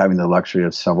program, not having the luxury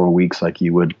of several weeks like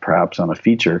you would perhaps on a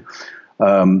feature,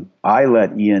 I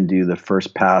let Ian do the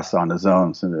first pass on his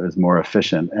own so that it was more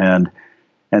efficient. And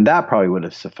that probably would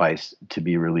have sufficed to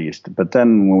be released. But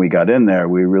then when we got in there,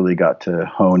 we really got to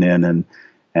hone in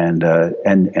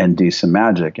and do some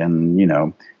magic, and, you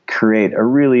know, create a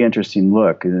really interesting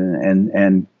look,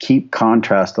 and keep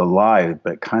contrast alive,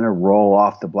 but kind of roll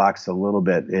off the blacks a little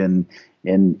bit in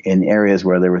areas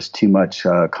where there was too much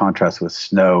contrast with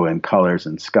snow and colors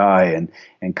and sky,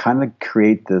 and kind of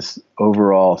create this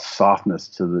overall softness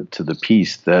to the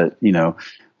piece that, you know,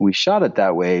 we shot it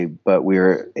that way, but we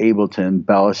were able to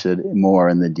embellish it more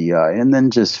in the DI, and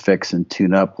then just fix and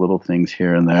tune up little things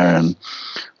here and there,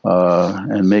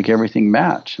 and make everything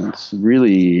match. And it's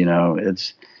really, you know,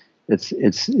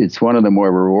 it's one of the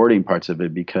more rewarding parts of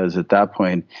it, because at that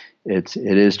point it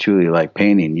is truly like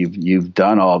painting. You've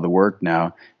done all the work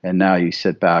now, and now you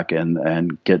sit back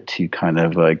and get to kind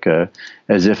of like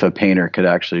as if a painter could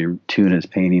actually tune his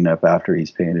painting up after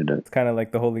he's painted it. It's kind of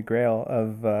like the holy grail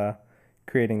of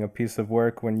creating a piece of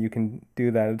work when you can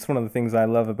do that. It's one of the things I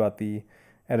love about the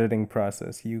editing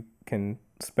process. You can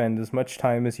spend as much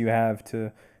time as you have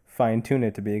to fine tune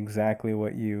it to be exactly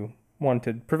what you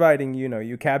wanted, providing,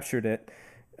 you captured it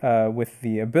with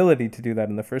the ability to do that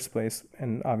in the first place.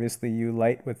 And obviously you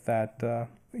light with that,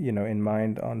 in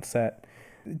mind on set.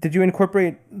 Did you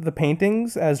incorporate the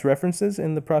paintings as references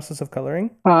in the process of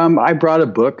coloring? I brought a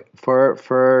book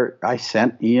I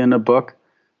sent Ian a book,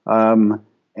 and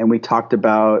we talked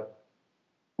about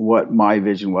what my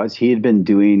vision was. He had been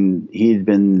doing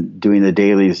the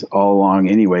dailies all along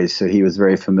anyways, so he was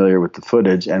very familiar with the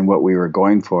footage and what we were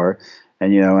going for.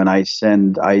 And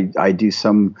and I do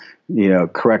some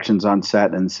corrections on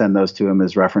set and send those to him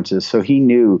as references, so he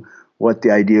knew what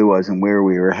the idea was and where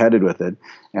we were headed with it.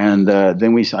 And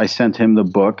then I sent him the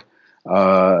book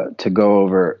to go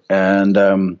over, and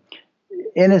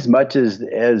in as much as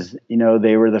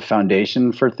they were the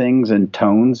foundation for things and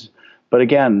tones. But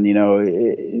again,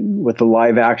 with the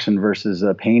live action versus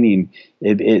a painting,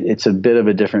 it's a bit of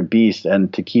a different beast.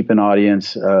 And to keep an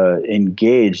audience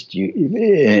engaged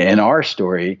in our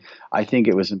story, I think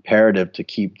it was imperative to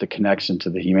keep the connection to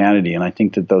the humanity. And I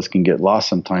think that those can get lost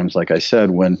sometimes, like I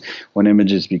said, when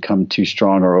images become too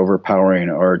strong or overpowering,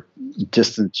 or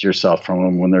distance yourself from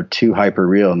them when they're too hyper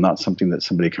real and not something that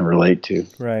somebody can relate to.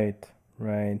 Right.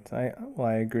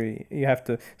 I agree. You have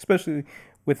to, especially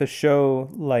with a show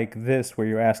like this where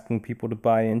you're asking people to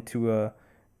buy into a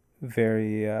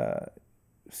very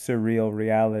surreal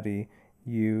reality,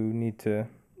 you need to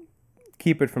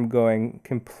keep it from going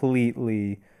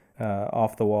completely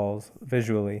off the walls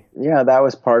visually. Yeah, that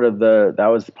was part of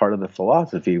the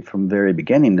philosophy from the very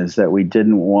beginning, is that we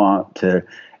didn't want to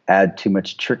add too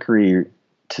much trickery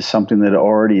to something that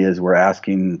already is. We're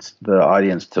asking the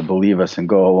audience to believe us and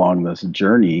go along this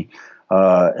journey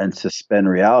and suspend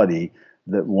reality.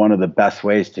 That one of the best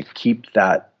ways to keep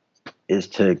that is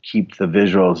to keep the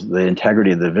visuals, the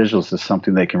integrity of the visuals, is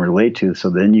something they can relate to.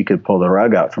 So then you could pull the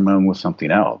rug out from them with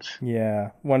something else. Yeah,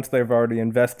 once they've already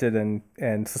invested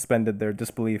and suspended their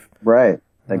disbelief. Right,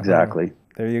 exactly.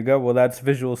 There you go. Well, that's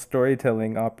visual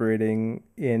storytelling operating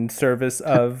in service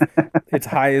of its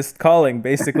highest calling,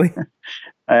 basically.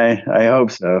 I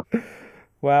hope so.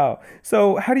 Wow.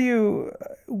 So how do you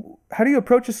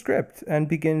approach a script and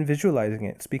begin visualizing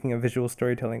it? Speaking of visual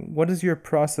storytelling, what is your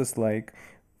process like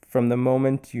from the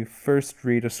moment you first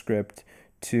read a script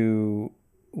to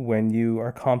when you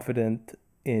are confident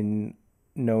in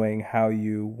knowing how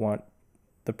you want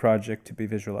the project to be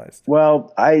visualized?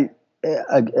 Well, I've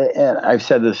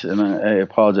said this, and I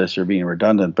apologize for being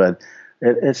redundant, but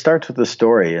it starts with the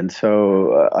story. And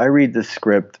so I read the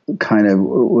script kind of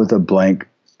with a blank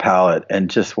palette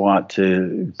and just want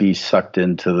to be sucked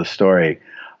into the story.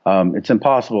 It's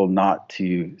impossible not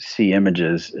to see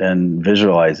images and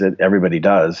visualize it. Everybody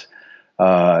does.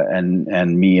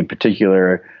 And me in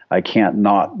particular, I can't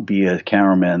not be a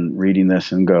cameraman reading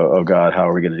this and go, oh God, how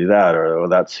are we going to do that? Or, oh,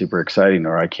 that's super exciting.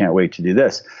 Or I can't wait to do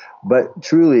this. But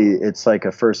truly, it's like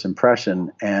a first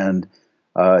impression, and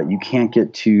you can't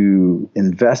get too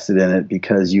invested in it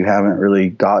because you haven't really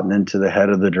gotten into the head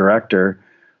of the director,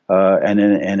 and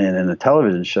in a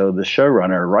television show, the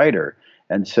showrunner, writer.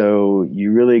 And so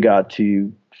you really got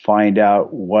to find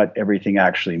out what everything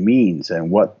actually means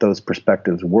and what those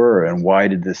perspectives were and why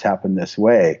did this happen this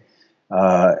way,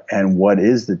 and what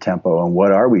is the tempo and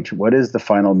what is the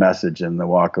final message in the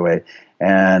walkaway.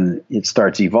 And it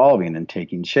starts evolving and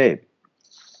taking shape.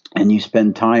 And you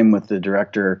spend time with the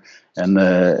director and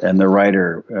the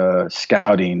writer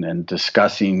scouting and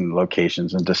discussing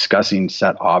locations and discussing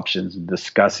set options and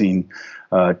discussing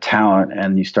talent,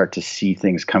 and you start to see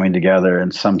things coming together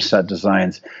and some set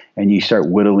designs, and you start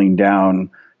whittling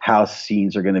down how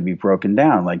scenes are going to be broken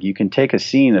down. Like you can take a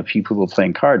scene of people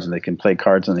playing cards, and they can play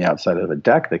cards on the outside of a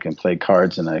deck. They can play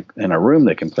cards in a room.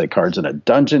 They can play cards in a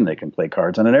dungeon. They can play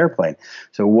cards on an airplane.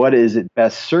 So what is it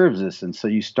best serves this? And so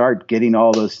you start getting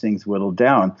all those things whittled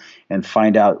down and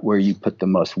find out where you put the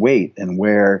most weight and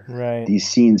where these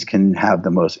scenes can have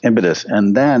the most impetus.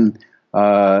 And then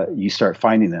you start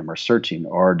finding them or searching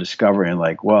or discovering,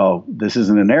 like, well, this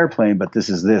isn't an airplane, but this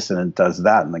is this and it does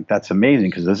that. And like, that's amazing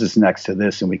because this is next to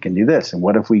this and we can do this. And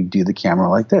what if we do the camera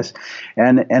like this?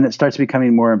 And it starts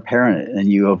becoming more apparent,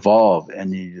 and you evolve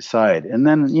and you decide. And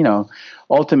then,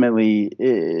 ultimately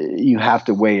you have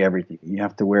to weigh everything. You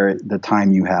have to weigh the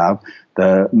time you have,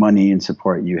 the money and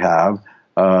support you have,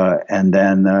 and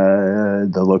then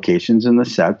the locations and the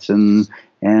sets, and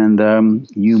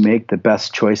you make the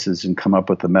best choices and come up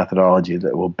with a methodology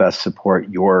that will best support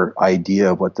your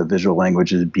idea of what the visual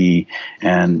language would be,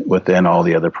 and within all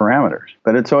the other parameters.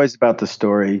 But it's always about the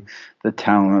story, the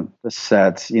talent, the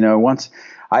sets. Once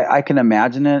I can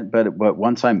imagine it, but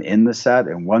once I'm in the set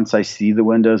and once I see the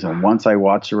windows and once I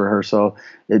watch the rehearsal,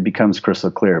 it becomes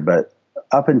crystal clear. But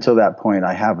up until that point,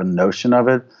 I have a notion of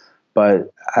it,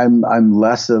 but I'm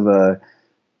less of a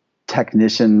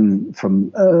technician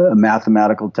from a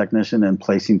mathematical technician and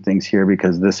placing things here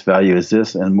because this value is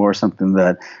this, and more something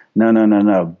that no,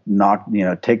 knock,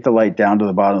 take the light down to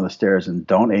the bottom of the stairs and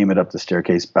don't aim it up the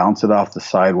staircase, bounce it off the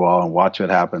sidewall and watch what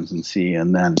happens and see.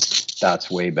 And then that's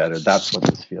way better. That's what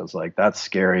this feels like. That's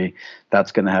scary.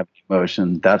 That's going to have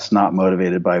emotion. That's not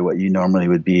motivated by what you normally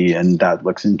would be. And that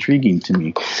looks intriguing to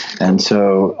me. And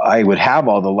so I would have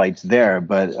all the lights there,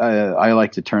 but I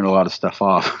like to turn a lot of stuff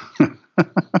off.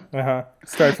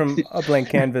 Start from a blank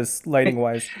canvas, lighting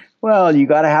wise. Well, you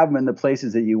got to have them in the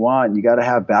places that you want. And you got to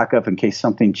have backup in case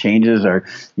something changes, or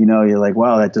you're like,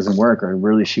 wow, that doesn't work, or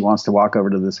really she wants to walk over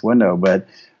to this window, but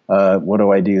what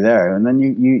do I do there? And then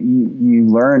you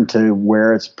learn to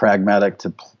where it's pragmatic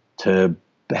to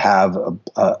have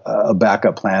a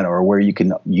backup plan, or where you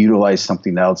can utilize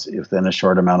something else within a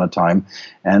short amount of time,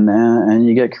 and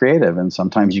you get creative. And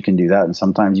sometimes you can do that, and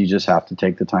sometimes you just have to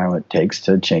take the time it takes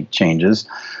to changes.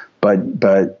 But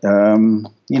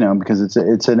because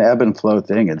it's an ebb and flow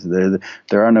thing.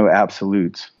 There are no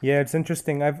absolutes. Yeah, it's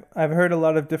interesting. I've heard a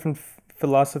lot of different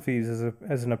philosophies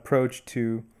as an approach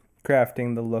to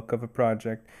crafting the look of a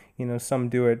project. Some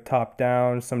do it top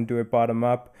down, some do it bottom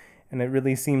up. And it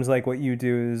really seems like what you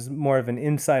do is more of an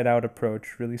inside-out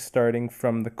approach, really starting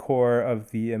from the core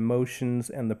of the emotions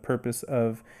and the purpose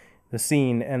of the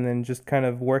scene, and then just kind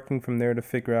of working from there to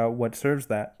figure out what serves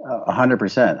that.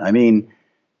 100%. I mean,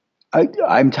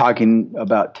 I'm talking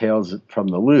about Tales from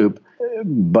the Loop,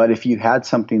 but if you had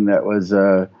something that was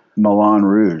Moulin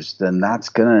Rouge, then that's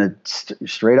going to,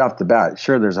 straight off the bat,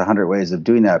 sure, there's 100 ways of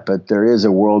doing that, but there is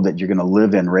a world that you're going to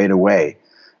live in right away.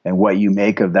 And what you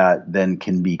make of that then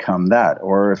can become that.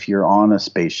 Or if you're on a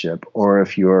spaceship, or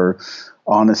if you're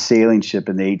on a sailing ship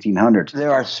in the 1800s,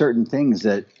 there are certain things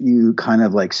that you kind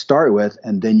of like start with,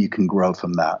 and then you can grow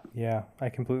from that. Yeah, I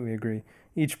completely agree.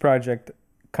 Each project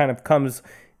kind of comes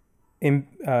in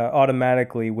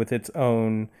automatically with its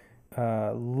own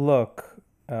look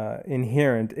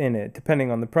inherent in it,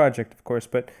 depending on the project, of course.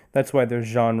 But that's why there's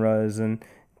genres, and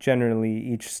generally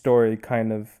each story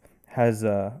kind of has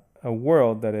a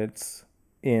world that it's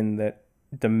in that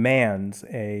demands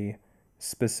a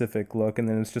specific look, and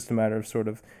then it's just a matter of sort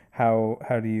of how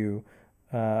do you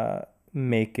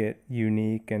make it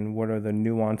unique, and what are the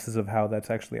nuances of how that's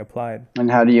actually applied,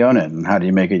 and how do you own it, and how do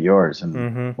you make it yours,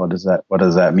 and what does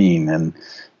that mean,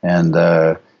 and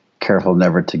careful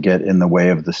never to get in the way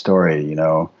of the story.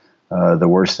 The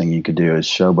worst thing you could do is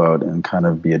showboat and kind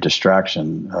of be a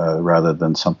distraction rather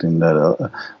than something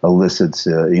that elicits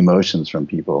emotions from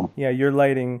people. Yeah, your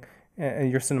lighting and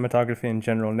your cinematography in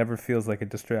general never feels like a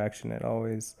distraction. It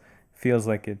always feels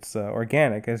like it's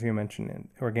organic, as you mentioned,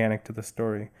 organic to the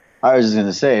story. I was just going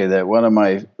to say that one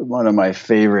of my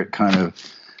favorite kind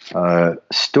of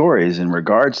stories in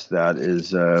regards to that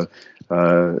is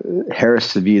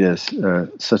Harris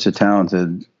Savides, such a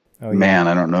talented man.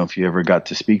 I don't know if you ever got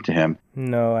to speak to him.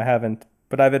 No, I haven't,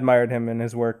 but I've admired him and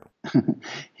his work.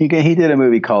 He did a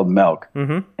movie called Milk,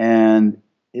 and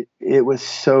it was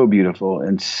so beautiful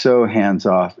and so hands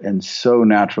off and so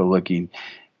natural looking,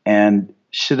 and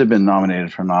should have been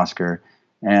nominated for an Oscar,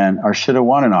 or should have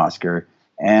won an Oscar.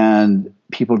 And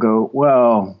people go,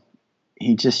 well,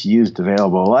 he just used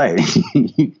available light.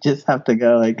 You just have to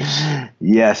go like,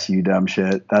 yes, you dumb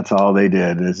shit. That's all they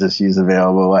did is just use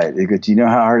available light. Do you know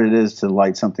how hard it is to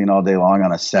light something all day long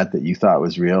on a set that you thought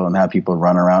was real and have people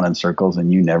run around in circles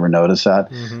and you never notice that?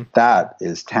 That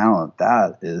is talent.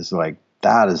 That is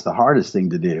the hardest thing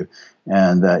to do.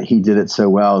 And he did it so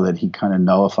well that he kind of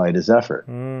nullified his effort.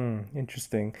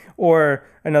 Interesting. Or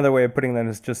another way of putting that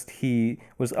is just he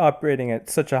was operating at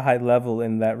such a high level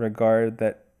in that regard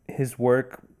that his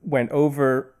work went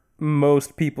over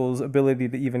most people's ability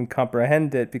to even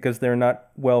comprehend it because they're not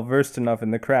well versed enough in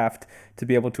the craft to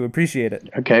be able to appreciate it.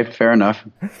 Okay, fair enough.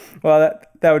 Well,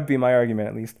 that would be my argument,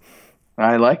 at least.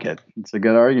 I like it. It's a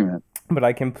good argument. But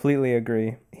I completely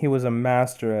agree. He was a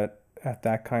master at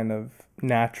that kind of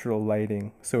natural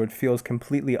lighting, so it feels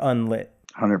completely unlit.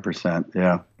 100%,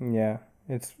 yeah. Yeah,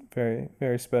 it's very,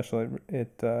 very special.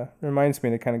 It reminds me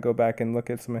to kind of go back and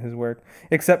look at some of his work,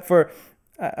 except for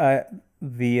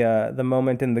the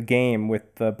moment in the game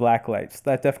with the black lights.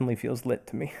 That definitely feels lit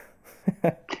to me.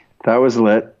 That was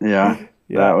lit, yeah.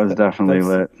 That was definitely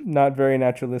lit. Not very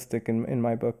naturalistic in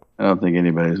my book. I don't think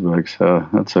anybody's book, so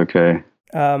that's okay.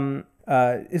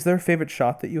 Is there a favorite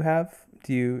shot that you have?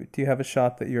 Do you have a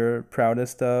shot that you're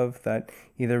proudest of that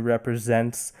either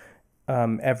represents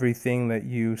everything that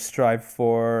you strive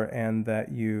for and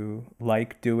that you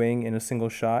like doing in a single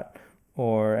shot,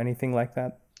 or anything like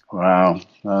that? Wow,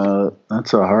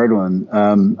 that's a hard one.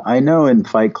 I know in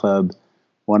Fight Club,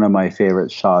 one of my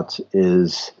favorite shots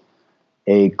is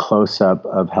a close up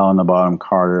of Helena Bonham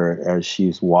Carter as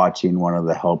she's watching one of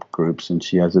the help groups, and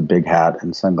she has a big hat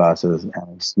and sunglasses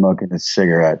and is smoking a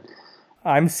cigarette.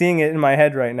 I'm seeing it in my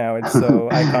head right now. It's so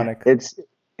iconic.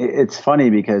 It's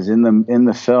funny because in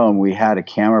the film we had a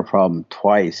camera problem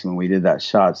twice when we did that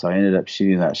shot, so I ended up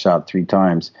shooting that shot 3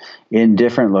 times in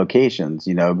different locations,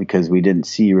 because we didn't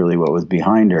see really what was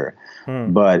behind her.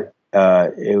 But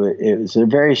it was a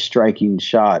very striking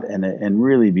shot and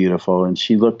really beautiful, and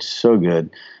she looked so good,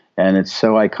 and it's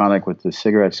so iconic with the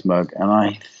cigarette smoke. And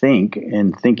I think,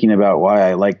 in thinking about why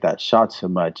I like that shot so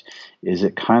much, is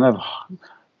it kind of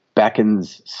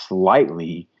beckons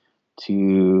slightly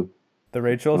to The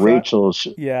Rachel Rachel's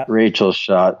Rachel's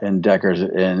shot and Decker's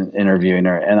in interviewing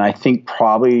her, and I think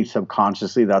probably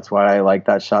subconsciously that's why I like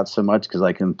that shot so much, because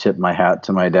I can tip my hat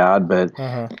to my dad. But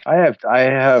I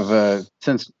have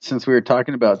since we were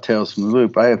talking about Tales from the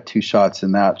Loop, I have 2 shots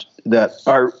in that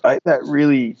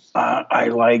really I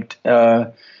liked.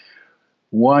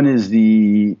 One is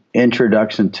the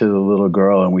introduction to the little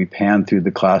girl, and we pan through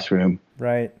the classroom,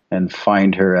 right, and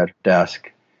find her at her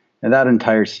desk. And that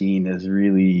entire scene is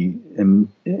really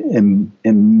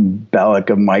embellic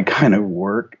of my kind of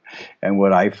work and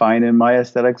what I find in my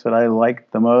aesthetics, what I like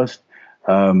the most.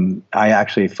 I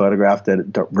actually photographed it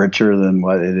richer than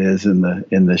what it is in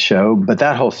the show, but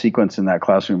that whole sequence in that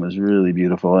classroom was really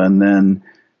beautiful. And then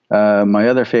my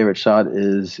other favorite shot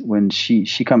is when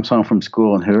she comes home from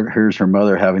school and hears her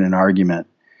mother having an argument,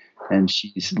 and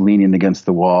she's leaning against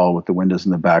the wall with the windows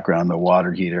in the background, the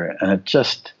water heater, and it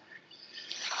just.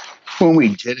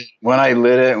 When I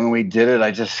lit it, when we did it,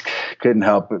 I just couldn't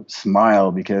help but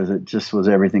smile, because it just was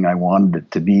everything I wanted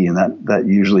it to be, and that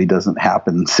usually doesn't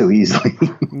happen so easily.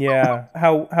 Yeah.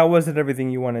 How was it everything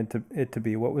you wanted it to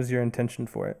be? What was your intention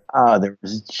for it? There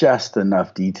was just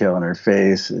enough detail in her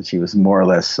face, and she was more or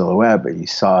less silhouette, but you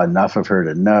saw enough of her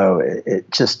to know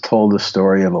it just told the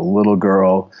story of a little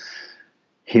girl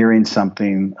hearing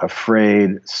something,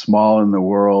 afraid, small in the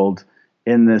world,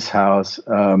 in this house.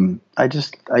 It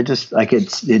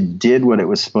did what it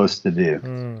was supposed to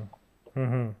do.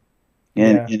 In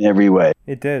every way.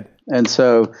 It did. And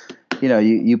so,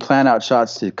 you plan out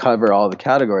shots to cover all the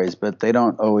categories, but they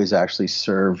don't always actually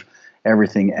serve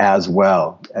everything as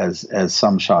well as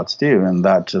some shots do. And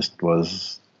that just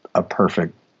was a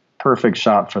perfect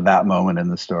shot for that moment in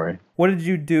the story. What did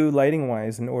you do lighting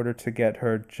wise in order to get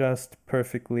her just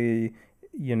perfectly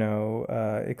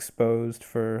exposed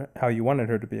for how you wanted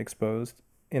her to be exposed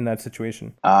in that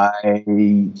situation? I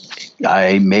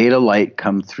made a light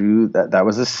come through that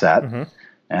was a set.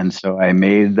 And so I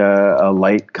made a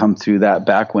light come through that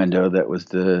back window that was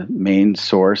the main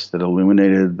source that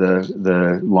illuminated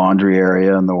the laundry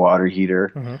area and the water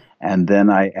heater. And then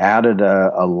I added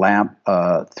a lamp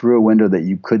through a window that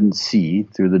you couldn't see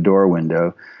through the door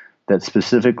window, that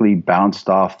specifically bounced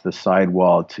off the side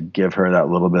wall to give her that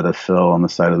little bit of fill on the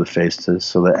side of the face,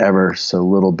 so that ever so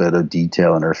little bit of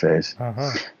detail in her face.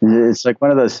 It's like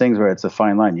one of those things where it's a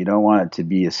fine line. You don't want it to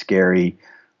be a scary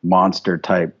monster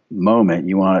type moment.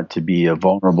 You want it to be a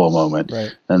vulnerable moment,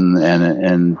 right.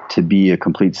 and to be a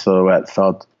complete silhouette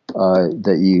felt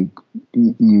that you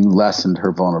lessened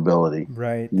her vulnerability.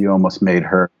 Right. You almost made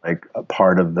her like a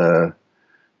part of the,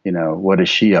 what is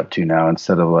she up to now,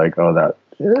 instead of like,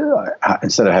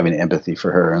 instead of having empathy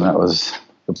for her. And that was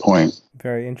the point.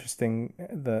 Very interesting.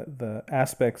 The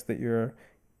aspects that you're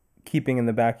keeping in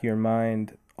the back of your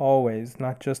mind always,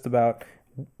 not just about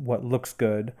what looks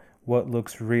good, what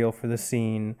looks real for the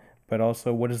scene, but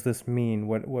also what does this mean?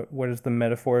 What is the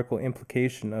metaphorical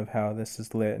implication of how this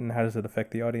is lit, and how does it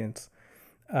affect the audience?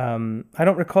 I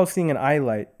don't recall seeing an eye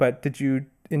light, but did you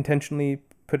intentionally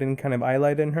put in kind of eye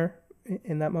light in her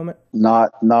in that moment?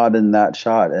 Not in that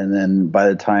shot. And then by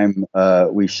the time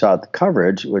we shot the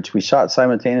coverage, which we shot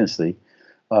simultaneously,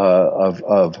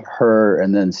 of her,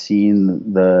 and then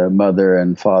seeing the mother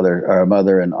and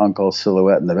uncle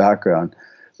silhouette in the background,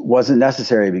 wasn't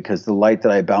necessary, because the light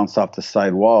that I bounced off the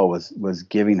side wall was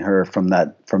giving her from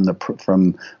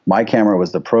my camera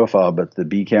was the profile, but the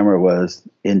B camera was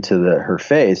into her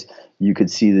face. You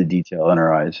could see the detail in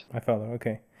her eyes. I follow.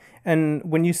 Okay. And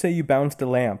when you say you bounced a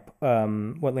lamp,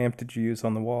 what lamp did you use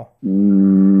on the wall?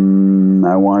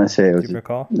 I want to say it was. Do you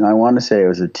recall? I want to say it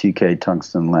was a 2K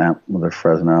tungsten lamp with a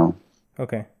Fresnel.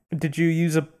 Okay. Did you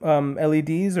use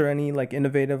LEDs or any like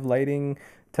innovative lighting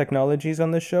technologies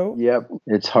on this show? Yep.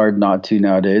 It's hard not to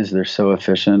nowadays. They're so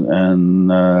efficient, and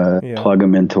plug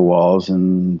them into walls,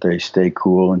 and they stay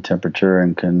cool in temperature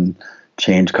and can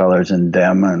change colors and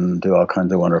dim and do all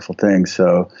kinds of wonderful things.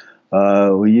 So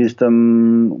We used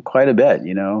them quite a bit,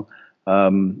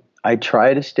 I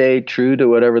try to stay true to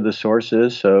whatever the source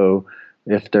is. So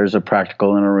if there's a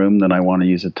practical in a room, then I want to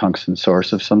use a tungsten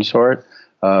source of some sort.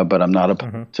 But I'm not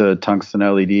opposed to tungsten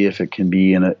LED if it can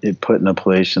be put in a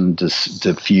place and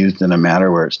diffused in a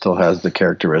manner where it still has the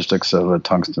characteristics of a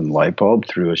tungsten light bulb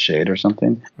through a shade or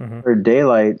something. For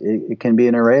daylight, it can be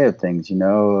an array of things.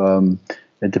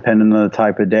 It depended on the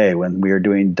type of day. When we were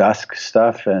doing dusk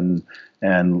stuff and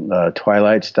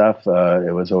twilight stuff,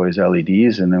 it was always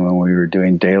LEDs, and then when we were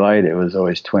doing daylight, it was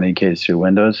always 20Ks through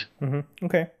windows.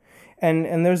 Okay,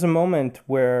 and there's a moment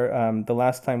where the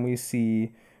last time we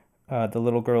see the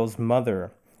little girl's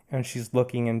mother, and she's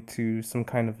looking into some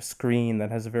kind of screen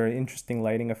that has a very interesting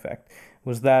lighting effect.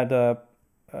 Was that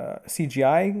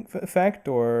CGI effect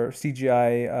or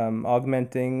CGI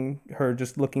augmenting her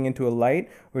just looking into a light,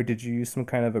 or did you use some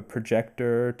kind of a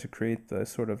projector to create the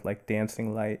sort of like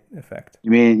dancing light effect?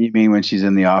 You mean when she's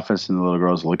in the office and the little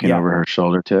girl's looking over her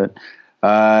shoulder to it?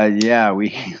 Yeah,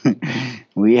 we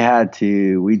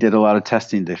we did a lot of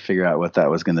testing to figure out what that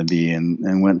was going to be,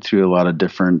 and went through a lot of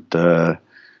different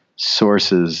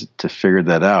sources to figure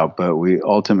that out. But we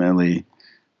ultimately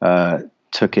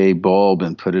took a bulb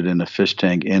and put it in a fish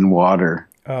tank in water.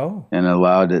 Oh. And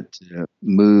allowed it to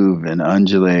move and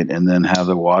undulate and then have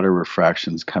the water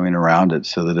refractions coming around it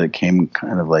so that it came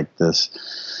kind of like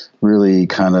this really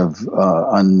kind of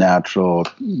unnatural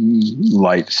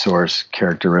light source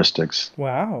characteristics.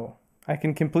 Wow. I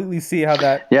can completely see how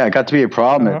that... Yeah, it got to be a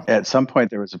problem. At some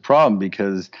point there was a problem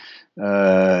because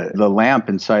the lamp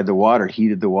inside the water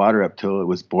heated the water up till it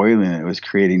was boiling and it was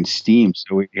creating steam.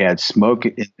 So we had smoke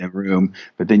in the room,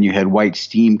 but then you had white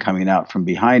steam coming out from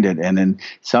behind it. And then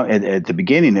at the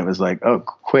beginning, it was like, oh,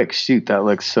 quick, shoot, that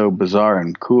looks so bizarre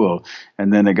and cool.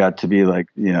 And then it got to be like,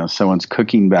 someone's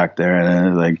cooking back there,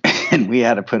 and and we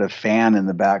had to put a fan in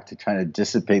the back to try to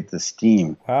dissipate the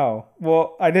steam. Wow.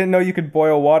 Well, I didn't know you could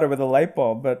boil water with a light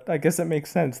bulb, but I guess it makes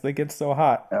sense. They get so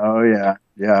hot. Oh, yeah.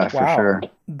 Yeah, for sure.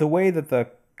 The way that the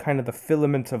kind of the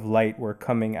filaments of light were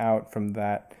coming out from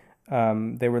that,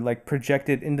 they were like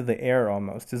projected into the air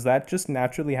almost. Is that just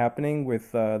naturally happening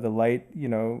with the light,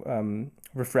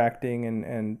 refracting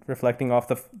and reflecting off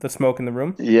the smoke in the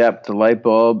room? Yep, the light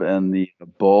bulb and the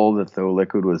bowl that the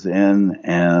liquid was in,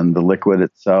 and the liquid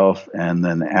itself, and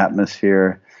then the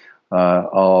atmosphere,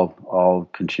 all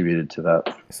contributed to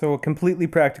that. So a completely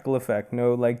practical effect,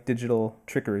 no like digital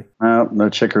trickery. No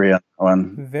trickery on that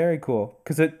one. Very cool,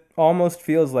 because it almost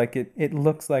feels like it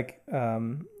looks like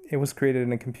it was created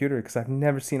in a computer, because I've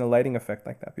never seen a lighting effect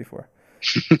like that before.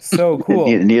 So cool.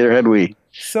 Neither had we.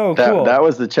 So cool. That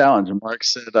was the challenge. And Mark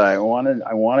said, I want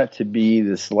it to be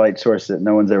this light source that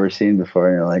no one's ever seen before.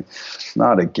 And you're like,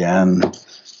 not again.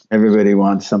 Everybody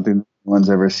wants something no one's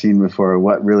ever seen before.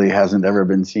 What really hasn't ever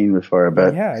been seen before?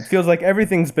 But yeah, it feels like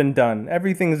everything's been done.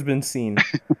 Everything's been seen.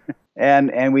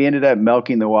 and we ended up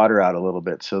milking the water out a little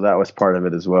bit. So that was part of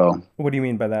it as well. What do you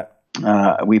mean by that?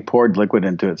 We poured liquid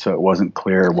into it so it wasn't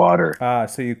clear water.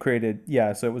 So you created,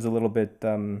 so it was a little bit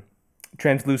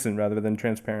translucent rather than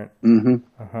transparent.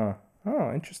 Mm-hmm.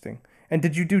 Oh, interesting. And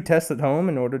did you do tests at home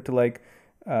in order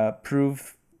to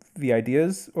prove the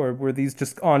ideas, or were these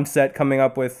just on set coming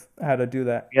up with how to do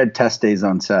that? We had test days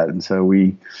on set, and so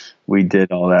we did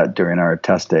all that during our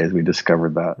test days. We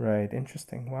discovered that. Right.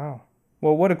 Interesting. Wow.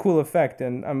 Well, what a cool effect,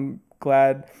 and I'm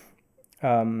glad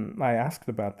I asked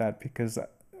about that, because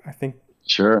I think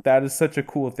that is such a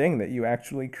cool thing that you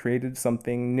actually created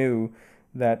something new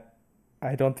that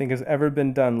I don't think has ever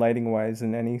been done lighting-wise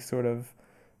in any sort of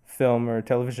film or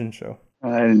television show.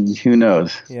 And who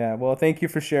knows? Yeah, well, thank you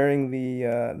for sharing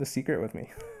the secret with me.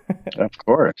 Of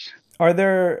course. Are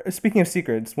there, speaking of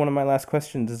secrets, one of my last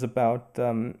questions is about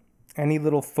any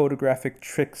little photographic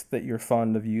tricks that you're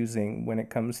fond of using when it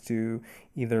comes to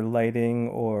either lighting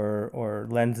or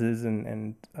lenses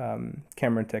and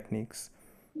camera techniques?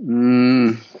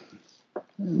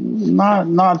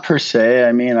 Not per se.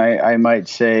 I mean, I might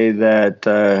say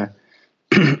that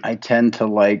I tend to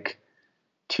like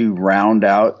to round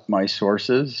out my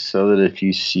sources so that if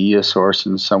you see a source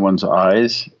in someone's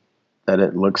eyes, that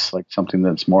it looks like something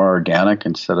that's more organic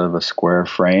instead of a square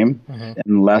frame,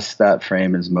 unless that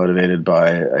frame is motivated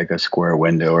by like a square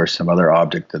window or some other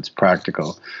object that's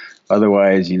practical.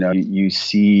 Otherwise, you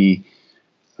see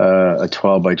a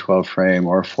 12 by 12 frame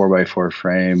or a 4 by 4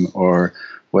 frame or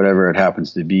whatever it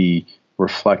happens to be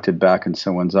reflected back in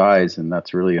someone's eyes, and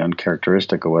that's really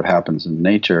uncharacteristic of what happens in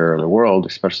nature or the world,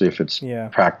 especially if it's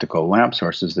practical lamp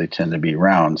sources. They tend to be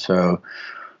round. So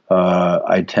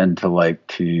I tend to like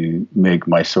to make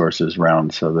my sources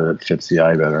round so that it fits the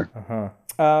eye better.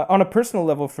 On a personal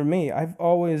level, for me, I've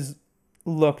always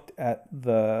looked at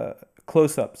the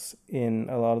close-ups in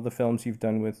a lot of the films you've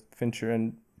done with Fincher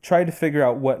and tried to figure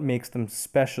out what makes them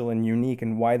special and unique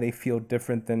and why they feel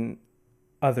different than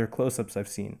other close-ups I've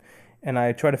seen. And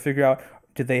I try to figure out,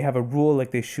 do they have a rule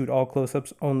like they shoot all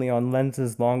close-ups only on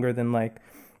lenses longer than like,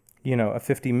 a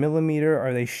 50 millimeter?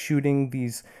 Are they shooting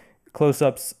these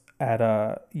close-ups at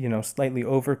a, slightly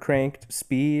overcranked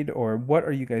speed, or what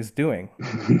are you guys doing?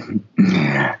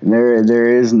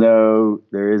 There is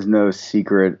no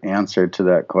secret answer to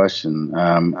that question.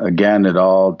 Again, it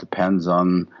all depends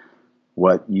on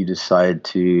what you decide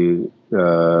to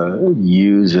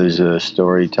use as a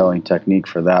storytelling technique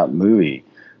for that movie.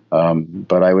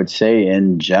 But I would say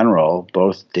in general,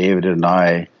 both David and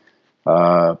I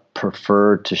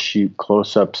prefer to shoot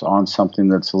close-ups on something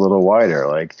that's a little wider.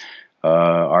 Like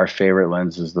our favorite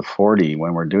lens is the 40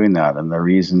 when we're doing that. And the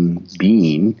reason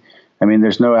being, I mean,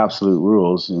 there's no absolute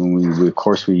rules. And we of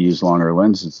course, we use longer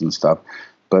lenses and stuff.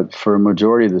 But for a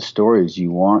majority of the stories, you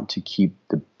want to keep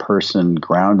the person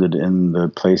grounded in the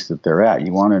place that they're at.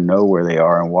 You want to know where they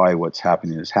are and why what's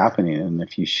happening is happening. And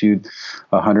if you shoot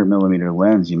a 100 millimeter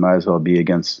lens, you might as well be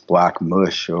against black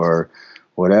mush or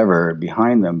whatever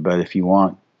behind them. But if you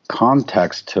want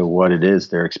context to what it is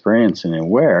they're experiencing and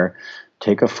where,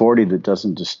 take a 40 that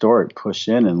doesn't distort, push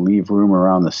in, and leave room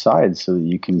around the sides so that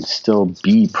you can still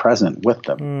be present with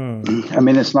them. I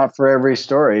mean, it's not for every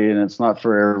story and it's not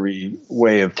for every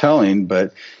way of telling,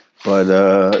 but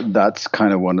that's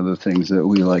kind of one of the things that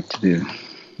we like to do.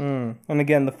 And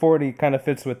again, the 40 kind of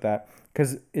fits with that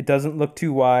because it doesn't look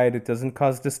too wide, it doesn't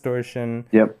cause distortion.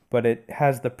 Yep. But it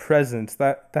has the presence.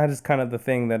 That is kind of the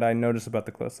thing that I notice about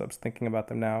the close-ups, thinking about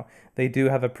them now. They do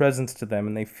have a presence to them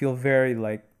and they feel very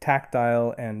like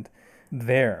tactile and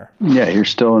there. Yeah, you're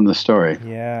still in the story.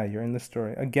 Yeah, you're in the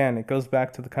story. Again, it goes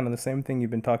back to the kind of the same thing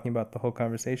you've been talking about the whole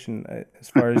conversation as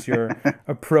far as your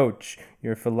approach,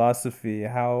 your philosophy,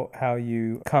 how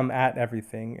you come at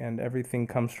everything, and everything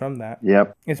comes from that.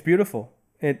 Yep. It's beautiful.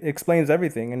 It explains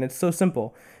everything, and it's so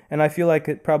simple. And I feel like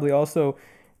it probably also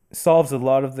solves a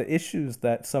lot of the issues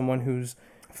that someone who's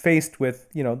faced with,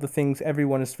 the things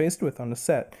everyone is faced with on a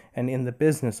set and in the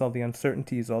business, all the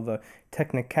uncertainties, all the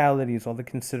technicalities, all the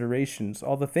considerations,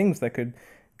 all the things that could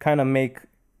kind of make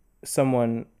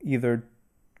someone either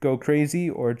go crazy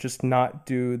or just not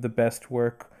do the best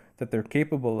work that they're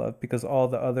capable of, because all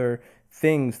the other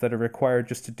things that are required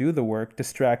just to do the work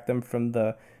distract them from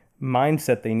the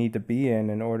mindset they need to be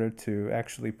in order to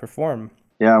actually perform.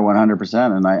 Yeah,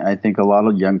 100%. And I think a lot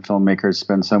of young filmmakers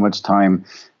spend so much time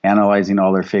analyzing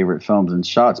all their favorite films and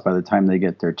shots. By the time they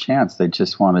get their chance, they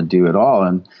just want to do it all.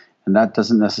 And that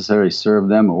doesn't necessarily serve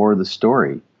them or the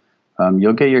story.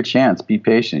 You'll get your chance. Be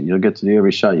patient. You'll get to do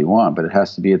every shot you want, but it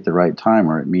has to be at the right time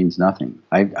or it means nothing.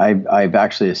 I've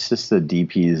actually assisted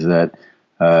DPs that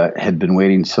had been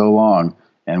waiting so long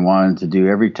and wanted to do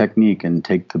every technique and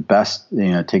take the best,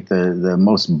 take the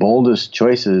most boldest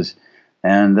choices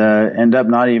and end up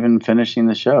not even finishing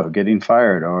the show, getting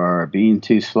fired or being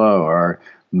too slow or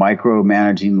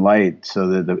micromanaging light so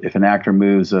that if an actor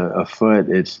moves a foot,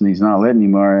 he's not lit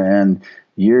anymore. And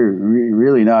you're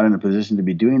really not in a position to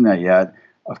be doing that yet.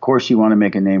 Of course, you want to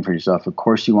make a name for yourself. Of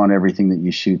course, you want everything that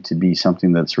you shoot to be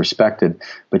something that's respected,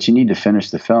 but you need to finish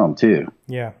the film too.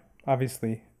 Yeah,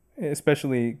 obviously,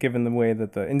 especially given the way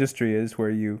that the industry is,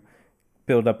 where you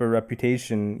build up a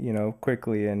reputation,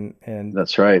 quickly, and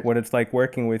that's right. What it's like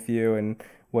working with you and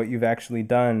what you've actually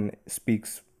done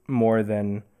speaks more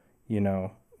than,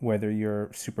 whether you're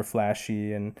super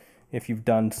flashy and if you've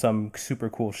done some super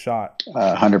cool shot.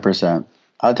 100%.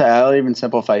 I'll even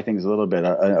simplify things a little bit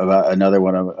about another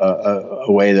one,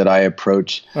 a way that I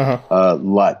approach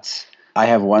LUTs. I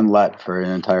have one LUT for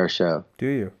an entire show. Do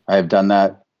you? I've done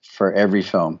that for every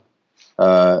film.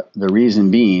 The reason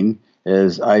being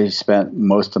is I spent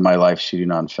most of my life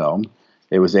shooting on film.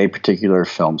 It was a particular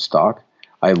film stock.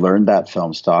 I learned that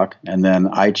film stock, and then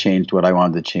I changed what I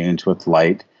wanted to change with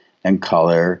light and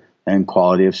color and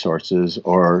quality of sources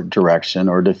or direction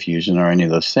or diffusion or any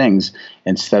of those things,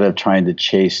 instead of trying to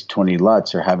chase 20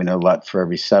 LUTs or having a LUT for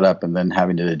every setup and then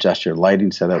having to adjust your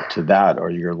lighting setup to that or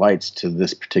your lights to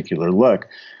this particular look.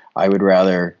 I would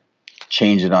rather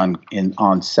change it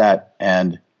on set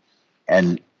and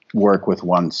work with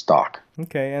one stock.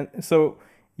 Okay, and so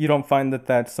you don't find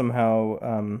that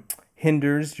somehow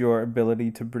hinders your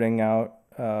ability to bring out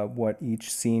what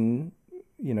each scene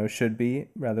should be,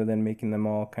 rather than making them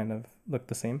all kind of look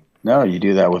the same? No, you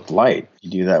do that with light. You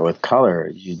do that with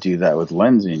color. You do that with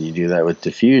lensing. You do that with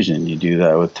diffusion. You do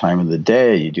that with time of the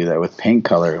day. You do that with paint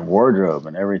color and wardrobe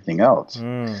and everything else.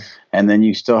 And then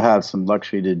you still have some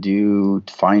luxury to do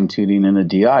fine tuning in a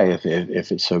DI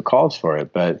if it so calls for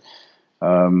it. But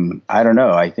I don't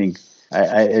know. I think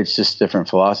it's just different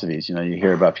philosophies. You know, you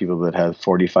hear about people that have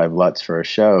 45 LUTs for a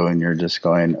show, and you're just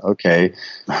going, okay,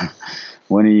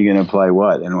 when are you going to apply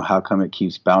what? And how come it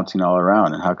keeps bouncing all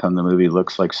around? And how come the movie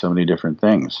looks like so many different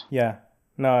things? Yeah.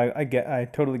 No, I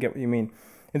totally get what you mean.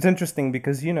 It's interesting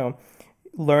because,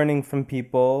 learning from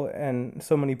people, and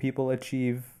so many people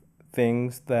achieve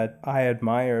things that I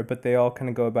admire, but they all kind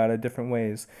of go about it different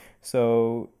ways.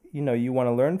 So, you want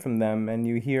to learn from them, and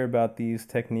you hear about these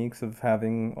techniques of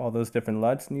having all those different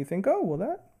LUTs, and you think, oh,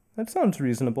 well, that sounds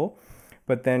reasonable.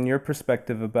 But then your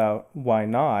perspective about why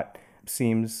not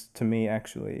seems to me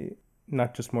actually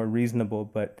not just more reasonable,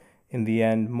 but in the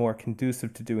end more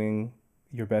conducive to doing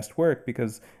your best work,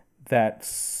 because that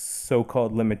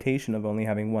so-called limitation of only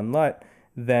having one LUT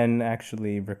then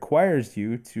actually requires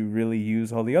you to really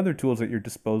use all the other tools at your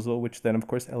disposal, which then of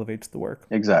course elevates the work.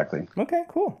 Exactly. Okay,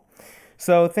 cool.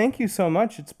 So thank you so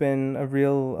much. It's been a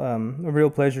real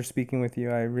pleasure speaking with you.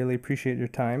 I really appreciate your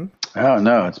time. Oh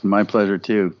no, it's my pleasure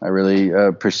too. I really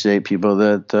appreciate people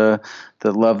that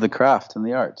love the craft and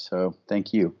the art. So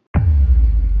thank you.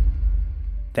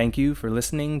 Thank you for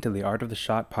listening to the Art of the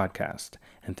Shot podcast,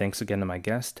 and thanks again to my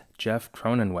guest, Jeff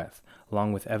Cronenweth,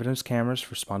 along with Evidence Cameras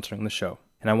for sponsoring the show.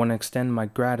 And I want to extend my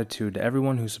gratitude to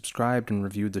everyone who subscribed and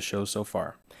reviewed the show so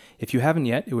far. If you haven't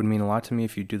yet, it would mean a lot to me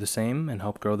if you'd do the same and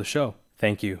help grow the show.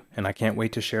 Thank you, and I can't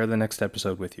wait to share the next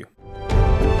episode with you.